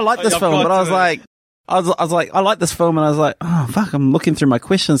was like. I like this film, but I was like, I like this film, and I was like, oh fuck, I'm looking through my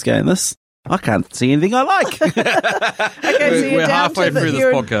questions, going, I can't see anything I like. Okay, so you're We're down halfway to through this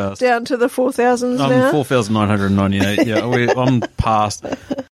you're podcast. down to the 4,000s now. I'm 4,998. Yeah, I'm past.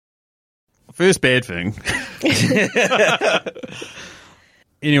 First bad thing.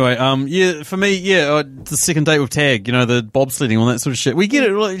 Anyway, for me, the second date with Tag, the bobsledding, all that sort of shit. We get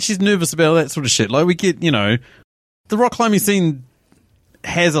it. Like, she's nervous about all that sort of shit. Like, we get, the rock climbing scene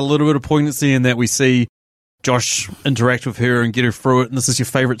has a little bit of poignancy in that we see Josh interact with her and get her through it, and this is your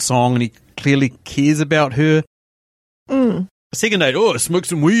favourite song, and he clearly cares about her. Second date, I smoked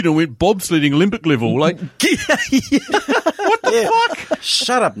some weed and went bobsledding Olympic level. Like, what the fuck?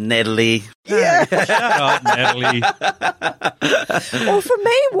 Shut up, Natalie. Shut up, Natalie. Well, for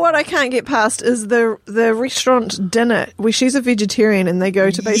me, what I can't get past is the restaurant dinner where she's a vegetarian and they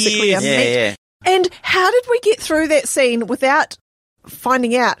go to basically a meat. Yeah. And how did we get through that scene without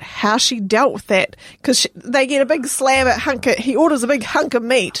finding out how she dealt with that? Because they get a big slab at he orders a big hunk of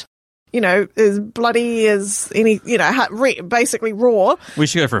meat. As bloody as any, basically raw. We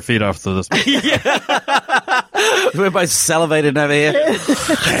should go for a feed after this. We're both salivating over here.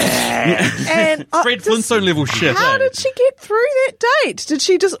 And Fred Flintstone level shit. How did she get through that date? Did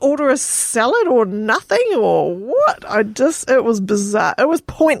she just order a salad or nothing or what? It was bizarre. It was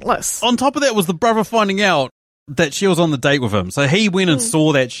pointless. On top of that was the brother finding out that she was on the date with him. So he went and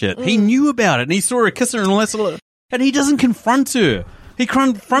saw that shit. He knew about it and he saw her kiss her and all that sort of, and he doesn't confront her. He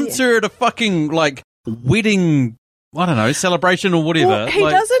confronts her at a fucking, wedding, I don't know, celebration or whatever. Well, he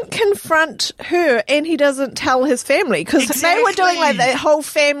doesn't confront her and he doesn't tell his family because they were doing the whole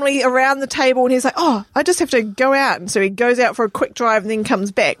family around the table and he's like, oh, I just have to go out. And so he goes out for a quick drive and then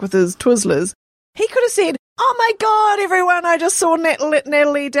comes back with his Twizzlers. He could have said, oh my God, everyone, I just saw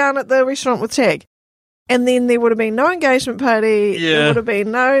Natalie down at the restaurant with Tag. And then there would have been no engagement party. Yeah. There would have been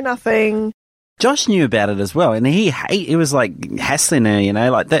nothing. Josh knew about it as well, and he was like hassling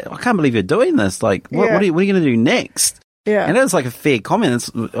her, like that. I can't believe you're doing this. Like, what are you going to do next? Yeah, and it was like a fair comment.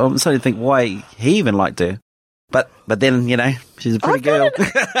 I'm starting to think why he even liked her, but then she's a pretty girl.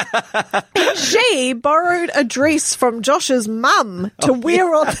 She borrowed a dress from Josh's mum to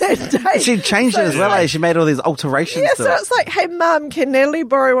wear on that day. She changed it as well. She made all these alterations. Yeah, to so it. it's like, hey, mum, can Natalie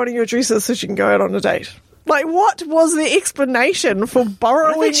borrow one of your dresses so she can go out on a date? Like, what was the explanation for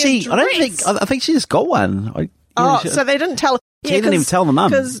borrowing a dress? I think she just got one. So they didn't tell her. She didn't even tell the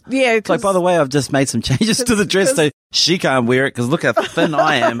mum. It's like, by the way, I've just made some changes to the dress so she can't wear it because look how thin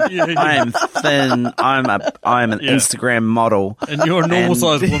I am. I am thin. I'm an Instagram model. And you're a normal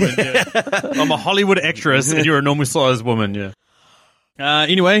sized woman, yeah. I'm a Hollywood actress and you're a normal sized woman, yeah.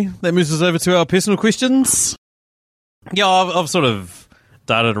 Anyway, that moves us over to our personal questions. Yeah, I've sort of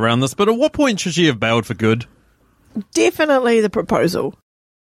darted around this, but at what point should she have bailed for good? Definitely the proposal.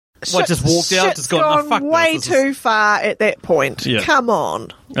 What, just walked out, just gone, fuck way this. too far at that point. Yeah. Come on.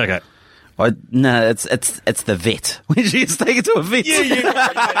 Okay. No, it's the vet. When she gets taken to a vet.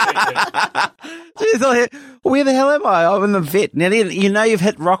 Yeah. She's like, where the hell am I? I'm in the vet. Now, you've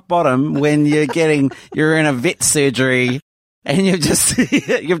hit rock bottom when you're in a vet surgery and you've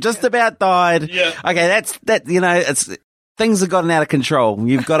just about died. Yeah. Okay, it's things have gotten out of control.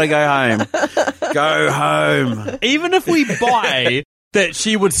 You've got to go home. Go home. Even if we buy that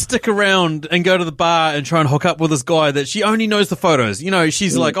she would stick around and go to the bar and try and hook up with this guy that she only knows the photos.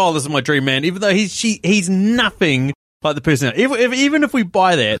 She's like, oh, this is my dream man, even though he's nothing like the person. Even if we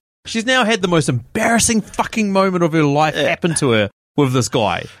buy that, she's now had the most embarrassing fucking moment of her life happen to her with this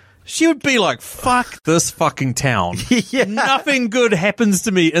guy. She would be like, fuck this fucking town. Yeah. Nothing good happens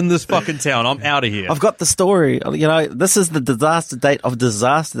to me in this fucking town. I'm out of here. I've got the story. This is the disaster date of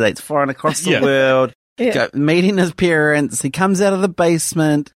disaster dates flying across the world. Yeah. Meeting his parents. He comes out of the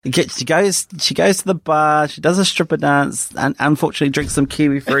basement. She goes to the bar. She does a stripper dance and unfortunately drinks some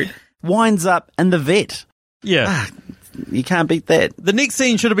kiwi fruit. Winds up in the vet. Yeah. you can't beat that. The next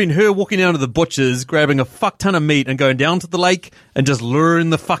scene should have been her walking down to the butcher's, grabbing a fuck ton of meat and going down to the lake and just luring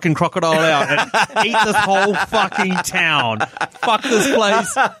the fucking crocodile out and eat this whole fucking town. Fuck this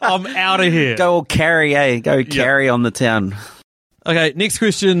place. I'm out of here. Go all carry, carry on the town. Okay, next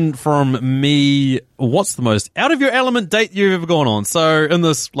question from me. What's the most out of your element date you've ever gone on? So in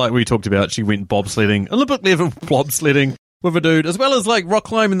this, like we talked about, she went bobsledding, Olympic level bobsledding with a dude, as well as like rock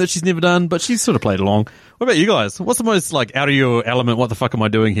climbing that she's never done, but she's sort of played along. What about you guys? What's the most like out of your element, what the fuck am I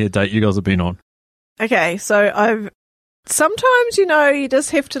doing here date you guys have been on? Okay, so sometimes, you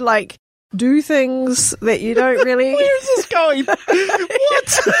just have to like do things that you don't really. Where is this going? What?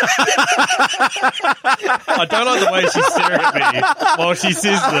 I don't like the way she's staring at me while she says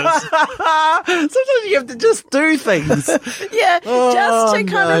this. Sometimes you have to just do things. Yeah, just to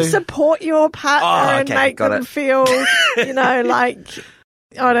kind of support your partner and make them feel, like,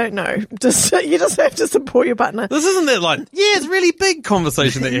 I don't know. You just have to support your partner. This isn't that like, yeah, it's really big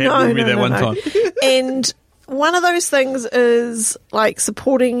conversation that you had with me that one time. And one of those things is like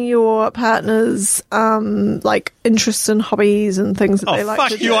supporting your partner's like interests and hobbies and things that they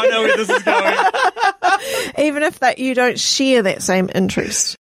like to do. Oh, fuck you, I know where this is going. Even if that you don't share that same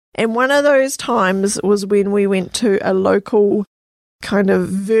interest. And one of those times was when we went to a local kind of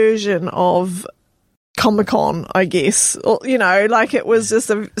version of Comic-Con, I guess. Or, like it was just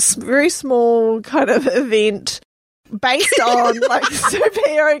a very small kind of event based on like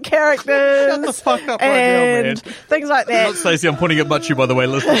superhero characters. Shut the fuck up and right now, man. Things like that. Not Stacey, I'm pointing at Machu, by the way,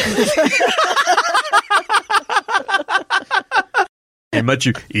 listen. Hey,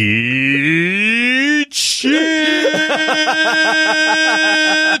 Machu, eat shit.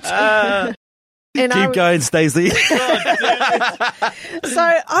 And Keep going, Stacey. So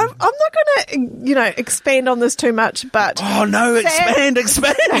I'm not going to, expand on this too much, but Oh no, expand.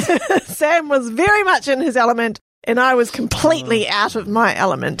 Sam was very much in his element, and I was completely out of my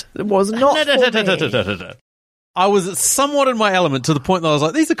element. It was not for me. I was somewhat in my element to the point that I was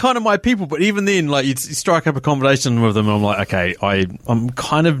like, these are kind of my people, but even then, like, you strike up a conversation with them, and I'm like, okay, I'm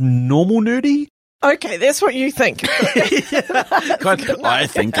kind of normal nerdy. Okay, that's what you think. I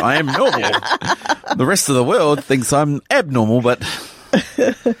think I am normal. The rest of the world thinks I'm abnormal, but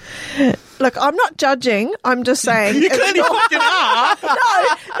Look, I'm not judging. I'm just saying. You clearly fucking are.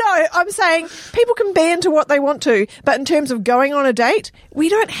 No, I'm saying people can be into what they want to, but in terms of going on a date, we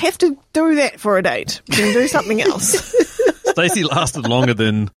don't have to do that for a date. We can do something else. Stacey lasted longer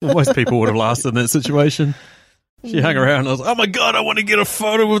than most people would have lasted in that situation. She hung around and I was like, oh my God, I want to get a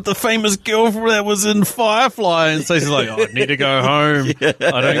photo with the famous girl that was in Firefly. And Stacey's like, I need to go home.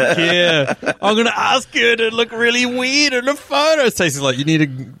 I don't care. I'm going to ask her to look really weird in a photo. Stacey's like, you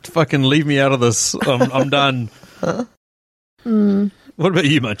need to fucking leave me out of this. I'm done. What about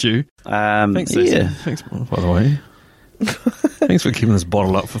you, Machu? Thanks, Stacey. Yeah. Thanks, by the way. Thanks for keeping this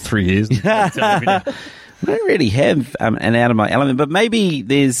bottle up for 3 years. I don't really have an out of my element, but maybe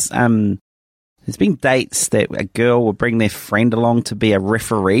there's been dates that a girl will bring their friend along to be a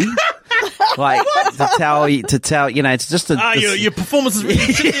referee. Like, to tell, it's just a... your performance is really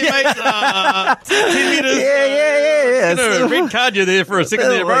shitty, mate. 10 meters. Yeah. Red card you there for a second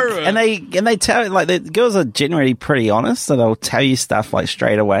there, bro. And they tell, like, the girls are generally pretty honest, so they'll tell you stuff, like,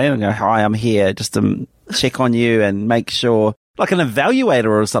 straight away, and go, hi, I'm here just to check on you and make sure, like an evaluator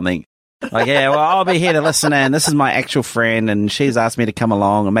or something. Like, yeah, well, I'll be here to listen in. This is my actual friend, and she's asked me to come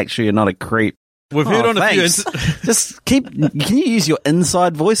along and make sure you're not a creep. We've heard on thanks. a few... Just can you use your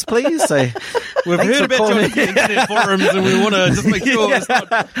inside voice, please? So, we've heard about you on the internet forums, and we want to just make sure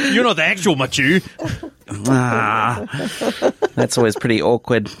you're not the actual Machu. That's always pretty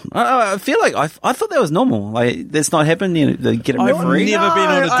awkward. I feel like I thought that was normal. Like, that's not happened. They get a referee. I've never been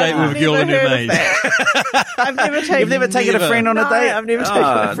on a date with a girl and her mate. I've never taken. You've never taken a friend on a date? I've never taken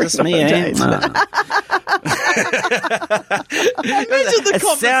a friend on a date. Imagine the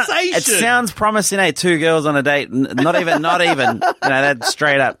conversation. It sounds promising. Two girls on a date. Not even. That's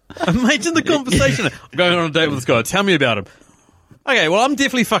straight up. Imagine the conversation. I'm going on a date with this guy. Tell me about him. Okay, well, I'm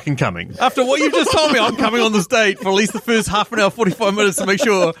definitely fucking coming. After what you've just told me, I'm coming on this date for at least the first half an hour, 45 minutes to make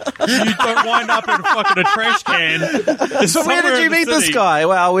sure you don't wind up in a trash can. So where did you meet this guy?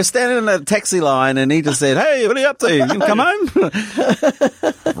 Well, we're standing in a taxi line and he just said, hey, what are you up to? You can come home?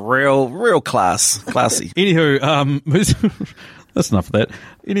 Real classy. Anywho, that's enough of that.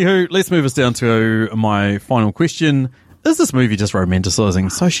 Anywho, let's move us down to my final question. Is this movie just romanticizing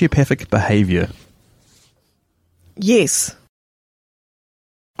sociopathic behavior? Yes.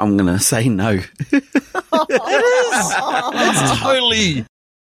 I'm going to say no. It is. It's totally.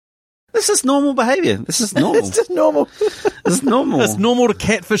 This is normal behavior. This is normal. It's just normal. It's normal. It's normal to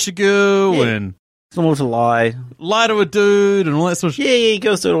catfish a girl and It's normal to lie. Lie to a dude and all that sort of shit. Yeah,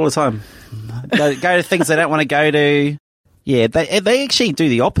 girls do it all the time. Go to things they don't want to go to. Yeah, they actually do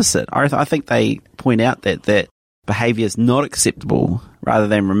the opposite. I think they point out that behaviour is not acceptable rather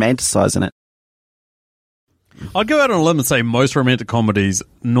than romanticising it. I'd go out on a limb and say most romantic comedies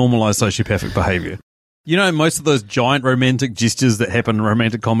normalise sociopathic behaviour. You know, most of those giant romantic gestures that happen in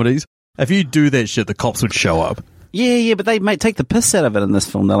romantic comedies, if you do that shit, the cops would show up. Yeah, but they take the piss out of it in this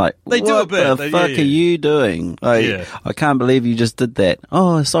film. They're like, They do a bit. What the fuck are you doing? Like, I can't believe you just did that.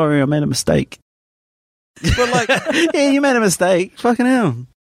 Oh, sorry, I made a mistake. But like, yeah, you made a mistake. Fucking hell.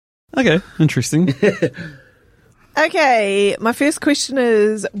 okay, interesting. Okay, my first question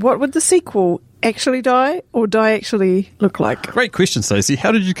is, what would the sequel actually die or die actually look like? Great question, Stacey.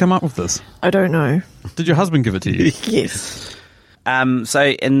 How did you come up with this? I don't know. Did your husband give it to you? Yes. So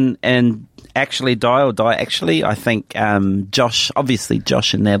in actually die or die actually, I think Josh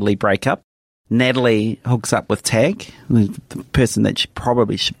and Natalie break up. Natalie hooks up with Tag, the person that she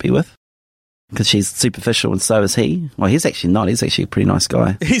probably should be with, because she's superficial and so is he. Well, he's actually not. He's actually a pretty nice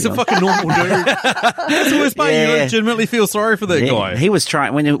guy. He's a fucking normal dude. That's the worst part. You legitimately feel sorry for that guy. He was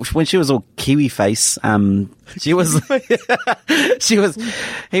trying when she was all Kiwi face. He was like,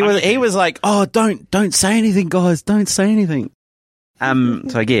 oh, don't say anything, guys. Don't say anything.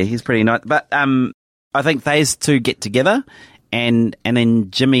 So yeah, he's pretty nice. But I think those two get together, and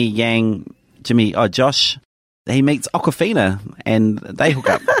then Josh, he meets Awkwafina, and they hook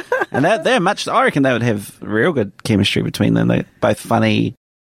up. And they're much. I reckon they would have real good chemistry between them. They're both funny.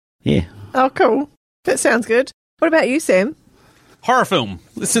 Yeah. Oh, cool. That sounds good. What about you, Sam? Horror film.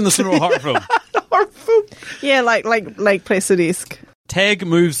 Let's send this into a horror film. Horror film. Yeah, like Lake Placid-esque. Tag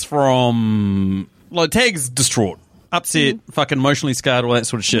moves from Tag's distraught, upset, fucking emotionally scarred, all that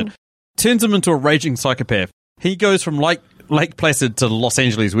sort of shit. Turns him into a raging psychopath. He goes from Lake Placid to Los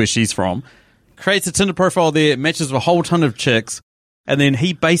Angeles, where she's from. Creates a Tinder profile there, matches with a whole ton of chicks. And then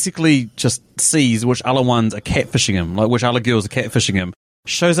he basically just sees which other ones are catfishing him, like which other girls are catfishing him.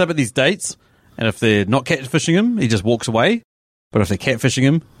 Shows up at these dates, and if they're not catfishing him, he just walks away. But if they're catfishing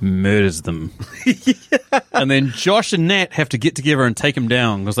him, murders them. And then Josh and Nat have to get together and take him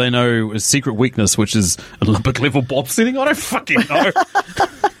down because they know his secret weakness, which is Olympic level bobsledding. I don't fucking know.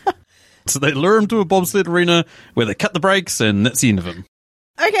 So they lure him to a bobsled arena where they cut the brakes, and that's the end of him.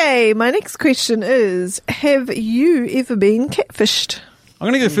 Okay, my next question is, have you ever been catfished? I'm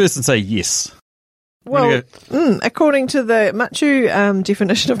going to go first and say yes. Well, according to the Machu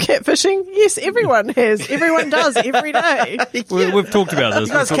definition of catfishing, yes, everyone has. Everyone does every day. We've talked about this.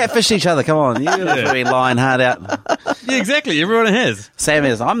 You guys catfish each other. Come on, you're really lying hard out. Yeah, exactly. Everyone has. Sam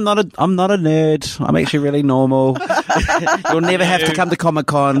is. I'm not a nerd. I'm actually really normal. You'll never have to come to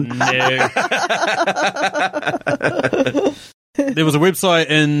Comic-Con. No. There was a website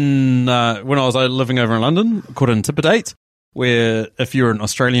in when I was living over in London called Intimidate, where if you're an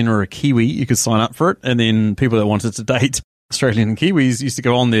Australian or a Kiwi, you could sign up for it, and then people that wanted to date Australian and Kiwis used to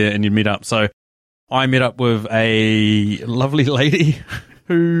go on there and you'd meet up. So I met up with a lovely lady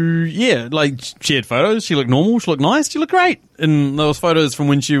who, shared photos. She looked normal, she looked nice, she looked great. And those photos from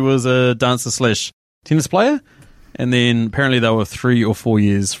when she was a dancer/tennis player, and then apparently they were 3 or 4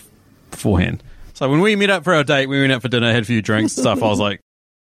 years beforehand. So when we met up for our date, we went out for dinner, had a few drinks and stuff. I was like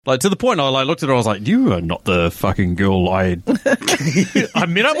to the point, I looked at her, I was like, you are not the fucking girl I met up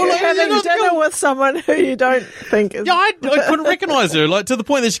with. Having dinner with someone who you don't think is... Yeah, I couldn't recognise her, to the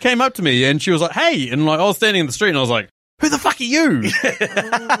point that she came up to me and she was like, hey, and I was standing in the street and I was like, who the fuck are you? And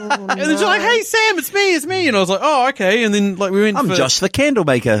then she's like, hey, Sam, it's me. And I was like, oh, okay. And then we went I'm Josh the candle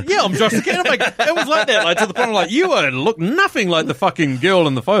maker. Yeah, I'm Josh the candle maker. It was like that, to the point of you look nothing like the fucking girl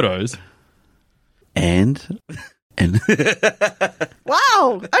in the photos. And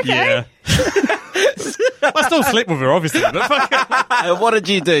wow. Okay. Yeah. I still slept with her, obviously. But what did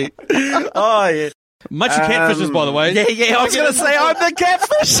you do? Oh yeah. Much catfishes, by the way. Yeah. I was going to say I'm the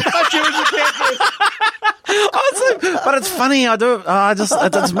catfish. But it's funny. I do.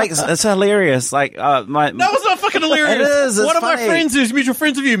 It just makes it's hilarious. No, it's not fucking hilarious. It is. It's One of funny. my friends, who's mutual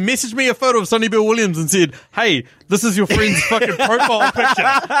friends of you, messaged me a photo of Sonny Bill Williams and said, "Hey, this is your friend's fucking profile picture."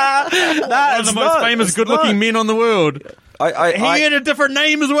 One of the most famous, good-looking men on the world. He had a different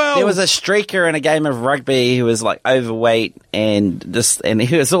name as well. There was a streaker in a game of rugby who was overweight and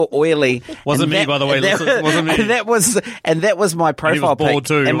he was all oily. Wasn't me, by the way. Wasn't me. That was my profile pic.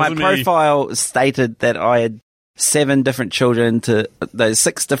 Too. And my profile stated that I had 6 different children to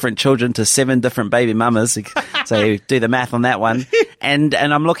 7 different baby mamas. So do the math on that one. And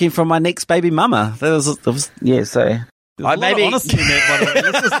I'm looking for my next baby mama. So There's a lot maybe- of honesty in that, by the way.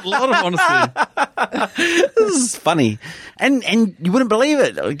 There's just a lot of honesty. This is funny, and you wouldn't believe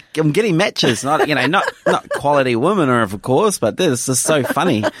it. I'm getting matches, not quality women, of course, but this is so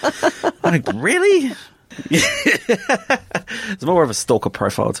funny. I'm like, really? It's more of a stalker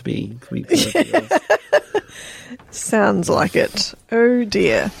profile to be. Sounds like it. Oh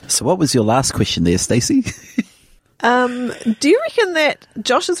dear. So, what was your last question there, Stacey? Do you reckon that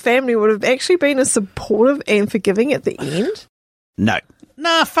Josh's family would have actually been as supportive and forgiving at the end? No,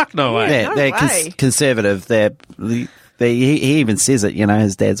 Nah, fuck no way. no they're way. conservative. He even says it.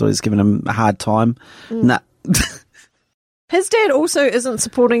 His dad's always given him a hard time. Nah. His dad also isn't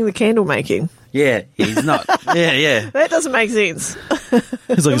supporting the candle making. Yeah, he's not. Yeah. That doesn't make sense.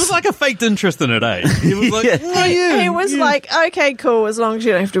 It was like a faked interest in it, eh? He was like, Yeah. oh, yeah. He was like, okay, cool, as long as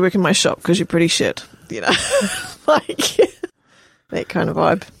you don't have to work in my shop because you're pretty shit. Like, that kind of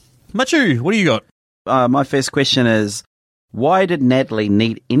vibe. Machu, what do you got? My first question is, why did Natalie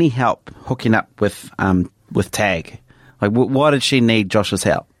need any help hooking up with Tag? Like, why did she need Josh's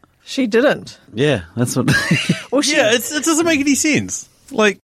help? She didn't. Yeah, that's what. Well, she, Yeah, it doesn't make any sense.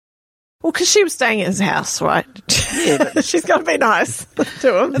 Like, well, because she was staying at his house, right? Yeah, she's got to be nice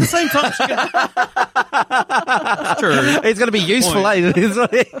to him. at the same time, she can... True. He's going to be useful, eh? You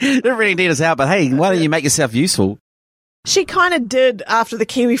don't really need his help, but hey, why don't you make yourself useful? She kind of did after the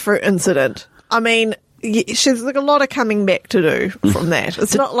kiwi fruit incident. I mean, she's like a lot of coming back to do from that.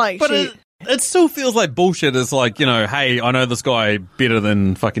 It's not like But she. it still feels like bullshit. It's like, hey, I know this guy better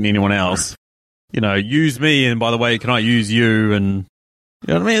than fucking anyone else. Use me, and by the way, can I use you? And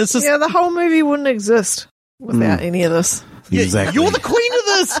you know what I mean? It's just... Yeah, the whole movie wouldn't exist without any of this. Yeah, Exactly. You're the queen of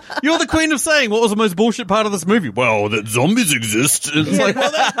this. You're the queen of saying what was the most bullshit part of this movie. Well, that zombies exist. It's like, well,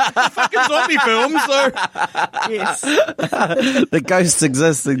 that's a fucking zombie film. So Yes. The ghosts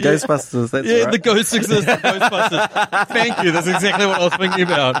exist in Ghostbusters. That's yeah, right. the ghosts exist in Ghostbusters. Thank you. That's exactly what I was thinking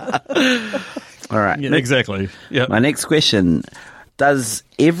about. All right. Yeah, exactly. Yeah. My next question. Does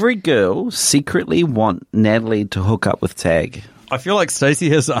every girl secretly want Natalie to hook up with Tag? I feel like Stacey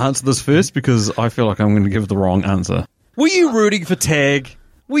has to answer this first because I feel like I'm going to give the wrong answer. Were you rooting for Tag?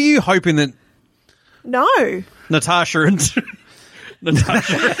 Were you hoping that No. Natasha and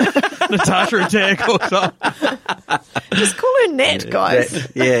Natasha and Tag hooked up? Just call her Nat,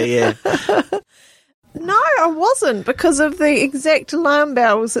 guys. Yeah. No, I wasn't because of the exact alarm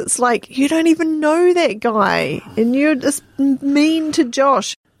bells. It's like, you don't even know that guy and you're just mean to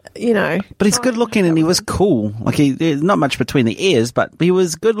Josh, But he's good looking and he was cool. Like, there's not much between the ears, but he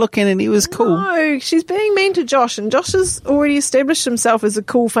was good looking and he was cool. No, she's being mean to Josh, and Josh has already established himself as a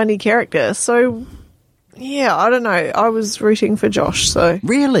cool, funny character. So, yeah, I don't know. I was rooting for Josh, so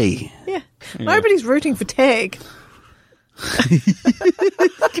Really? yeah. Nobody's rooting for Tag. I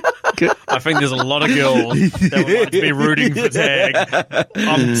think there's a lot of girls that would like to be rooting for Tag.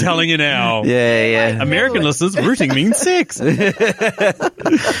 I'm telling you now. Yeah. American listeners, rooting means sex.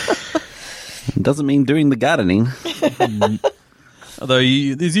 Doesn't mean doing the gardening. Although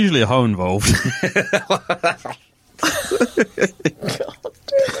there's usually a hoe involved.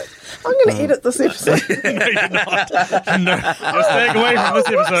 I'm going to edit this episode. No, you're not. No, you're staying away from this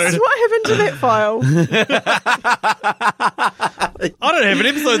episode. What happened to that file? I don't have an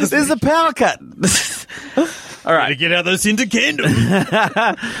episode this There's a power cut. All to right. get out those scented candles.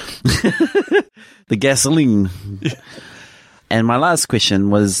 The gasoline. And my last question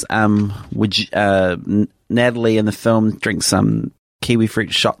was, would you, Natalie in the film drink some kiwi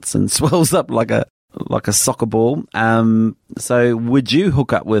fruit shots and swells up like a soccer ball? So would you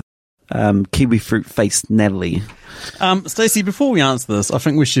hook up with kiwi fruit faced Natalie? Stacey, before we answer this, I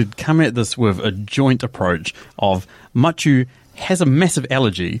think we should come at this with a joint approach of Machu has a massive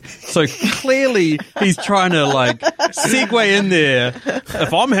allergy, so clearly he's trying to segue in there.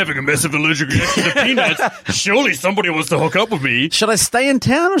 If I'm having a massive allergic reaction to peanuts, surely somebody wants to hook up with me. Should I stay in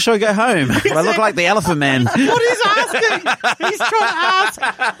town or should I go home? Do I look like the Elephant Man? What he's asking, he's trying to ask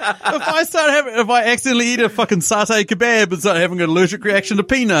if I accidentally eat a fucking satay kebab and start having an allergic reaction to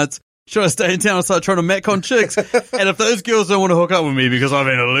peanuts, should I stay in town and start trying to mac on chicks? And if those girls don't want to hook up with me because I've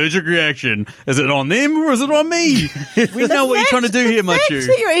had an allergic reaction, is it on them or is it on me? We know what you're trying to do here, The fact Machu.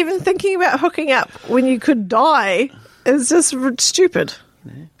 that you're even thinking about hooking up when you could die is just stupid.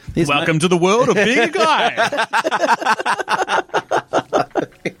 Welcome to the world of being a guy.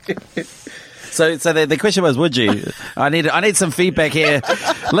 So the question was, would you? I need some feedback here.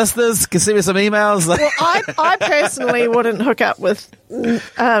 Listeners, can send me some emails. Well, I personally wouldn't hook up with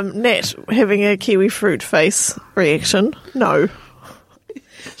Nat having a kiwi fruit face reaction. No.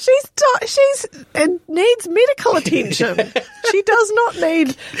 It needs medical attention. She does not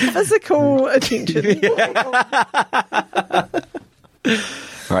need physical attention.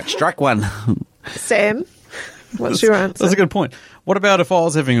 Right, strike one. Sam, what's your answer? That's a good point. What about if I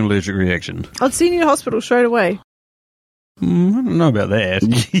was having an allergic reaction? I'd send you to hospital straight away. I don't know about that.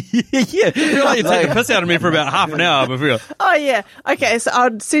 Yeah. I feel like you take the piss out of me for about half an hour before. Oh, yeah. Okay, so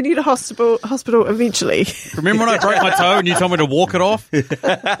I'd send you to hospital eventually. Remember when I broke my toe and you told me to walk it off? You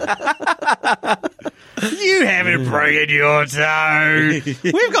haven't broken your toe.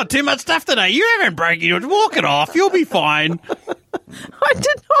 We've got too much stuff today. You haven't broken your toe. Walk it off. You'll be fine. I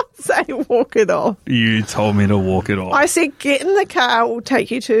did not say walk it off. You told me to walk it off. I said get in the car, we'll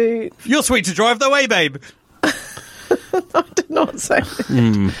take you to... You're sweet to drive the way, babe. I did not say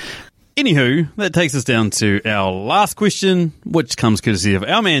that. Anywho, that takes us down to our last question, which comes courtesy of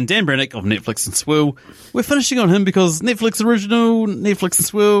our man Dan Brannick of Netflix and Swill. We're finishing on him because Netflix original, Netflix and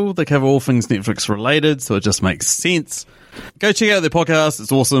Swill, they cover all things Netflix related, so it just makes sense. Go check out their podcast,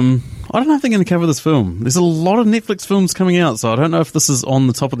 it's awesome. I don't know if they're going to cover this film. There's a lot of Netflix films coming out, so I don't know if this is on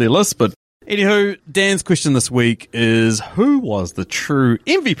the top of their list, but anywho, Dan's question this week is, who was the true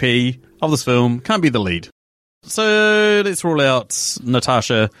MVP of this film? Can't be the lead. So let's rule out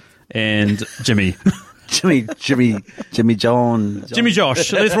Natasha and Jimmy. Jimmy John. Jimmy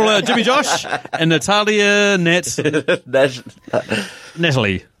Josh. Let's roll out Jimmy Josh and Natalia Natalie.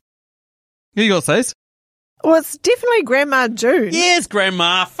 Who you got, Stace? Well, it's definitely Grandma June. Yes,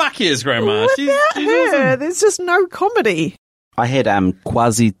 Grandma. Fuck yes, Grandma. Without her, awesome. there's just no comedy. I had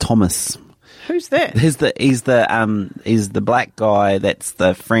Kwasi Thomas. Who's that? He's the black guy that's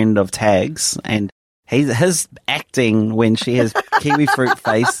the friend of Tags, and his acting when she has kiwi fruit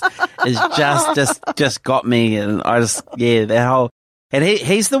face is just got me, and I just that whole, and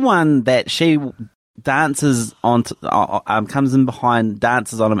he's the one that she dances on comes in behind,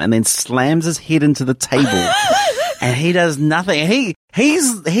 dances on him, and then slams his head into the table, and he does nothing.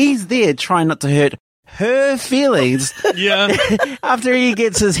 He's there trying not to hurt her feelings. Yeah. After he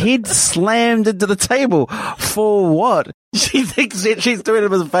gets his head slammed into the table. For what? She thinks that she's doing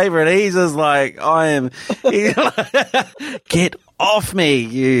him a favor, and he's just like, get off me,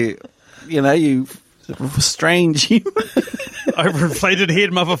 you strange human. Overinflated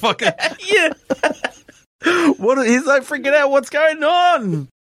head, motherfucker. Yeah. He's like freaking out. What's going on?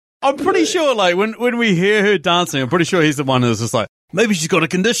 I'm pretty sure, like, when we hear her dancing, I'm pretty sure he's the one who's just like, maybe she's got a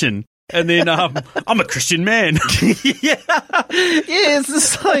condition. And then I'm a Christian man. Yeah, it's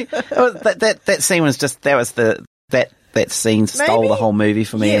just like that scene was just that scene stole the whole movie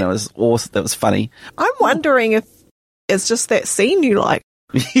for me, and it was awesome. That was funny. I'm wondering if it's just that scene you like.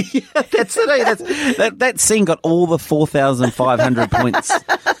 Yeah, that's it. That scene got all the 4,500 points,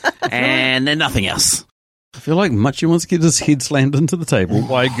 and then nothing else. I feel like Muchie wants to get his head slammed into the table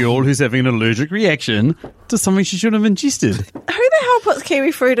by a girl who's having an allergic reaction to something she shouldn't have ingested. Who the hell puts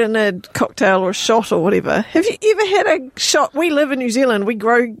kiwi fruit in a cocktail or a shot or whatever? Have you ever had a shot? We live in New Zealand. We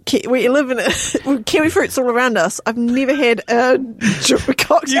live in kiwi fruits all around us. I've never had a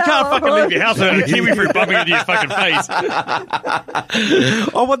cocktail. You can't fucking leave your house without a kiwi fruit bumping into your fucking face.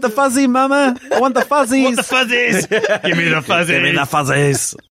 I want the fuzzy, mama. I want the fuzzies. Want the fuzzies. Give me the fuzzies. Give me the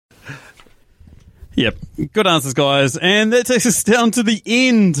fuzzies. Yep. Good answers, guys. And that takes us down to the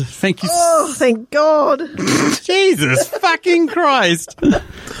end. Thank you. Oh, thank God. Jesus fucking Christ.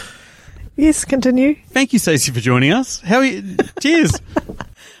 Yes, continue. Thank you, Stacey, for joining us. How are you? Cheers.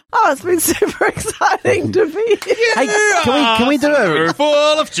 Oh, it's been super exciting to be here. Hey, can we do So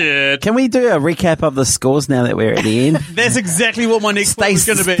full of shit. Can we do a recap of the scores now that we're at the end? That's exactly what my next one is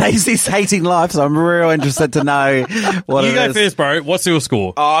going to be. Stacey's hating life, so I'm real interested to know what You it go is. first, bro. What's your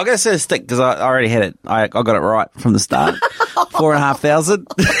score? Oh, I'm going to say a stick because I already had it. I got it right from the start. 4,500.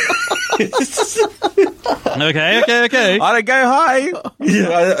 Okay. I don't go high.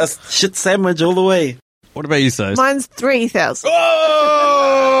 A shit sandwich all the way. What about you, Stace? Mine's 3,000.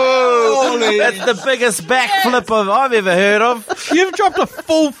 Oh! That's the biggest backflip I've ever heard of. You've dropped a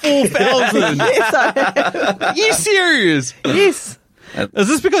full 4,000. Yes, I have. You serious? Yes. Is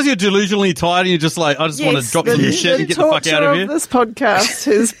this because you're delusionally tired and you're just like, I just want to drop some shit and get the fuck out of here? This podcast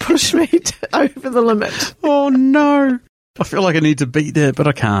has pushed me over the limit. Oh no. I feel like I need to beat that, but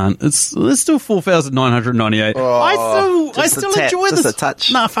I can't. It's still 4,998. I still enjoy this. Just a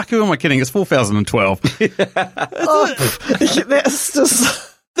touch. Nah, fuck, who am I kidding? It's 4,012. That's just...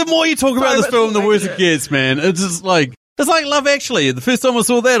 The more you talk about this film, the worse it gets, man. It's just like, it's like Love Actually. The first time I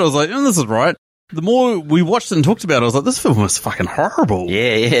saw that, I was like, this is right. The more we watched it and talked about it, I was like, this film was fucking horrible.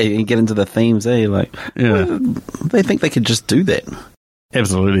 Yeah, you get into the themes, eh? Like, Yeah. they think they could just do that.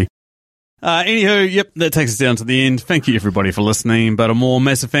 Absolutely. Anywho, yep, that takes us down to the end. Thank you, everybody, for listening. But a more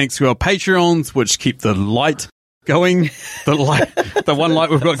massive thanks to our Patreons, which keep the light going. The one light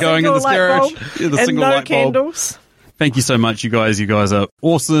we've got going in this Light garage. bulb Yeah, the and single no light bulb. candles. Thank you so much, you guys. You guys are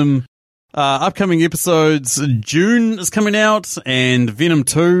awesome. Upcoming episodes, June is coming out, and Venom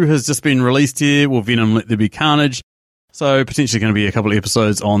 2 has just been released here. Well, Venom Let There Be Carnage. So potentially going to be a couple of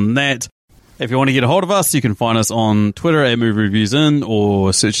episodes on that. If you want to get a hold of us, you can find us on Twitter at Movie Reviews In,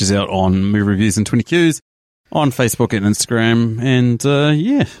 or search us out on Movie Reviews in 20Qs on Facebook and Instagram. And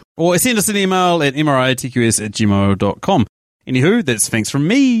yeah, or send us an email at mritqs@gmail.com. Anywho, that's thanks from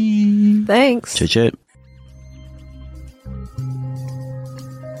me. Thanks. Chit.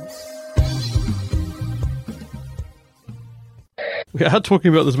 We are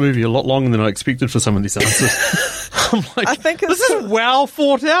talking about this movie a lot longer than I expected for some of these answers. I'm like, I think it's this is well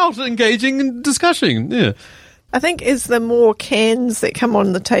thought out, engaging discussion. Yeah. I think as the more cans that come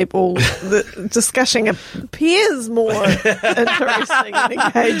on the table, the discussion appears more interesting and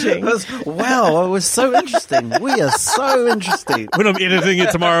engaging. Wow, it was so interesting. We are so interesting. When I'm editing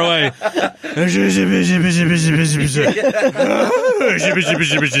it tomorrow,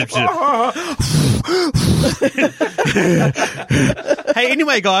 Hey,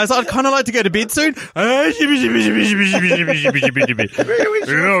 anyway, guys, I'd kind of like to go to bed soon.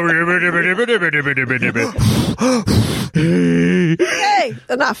 Hey,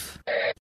 enough.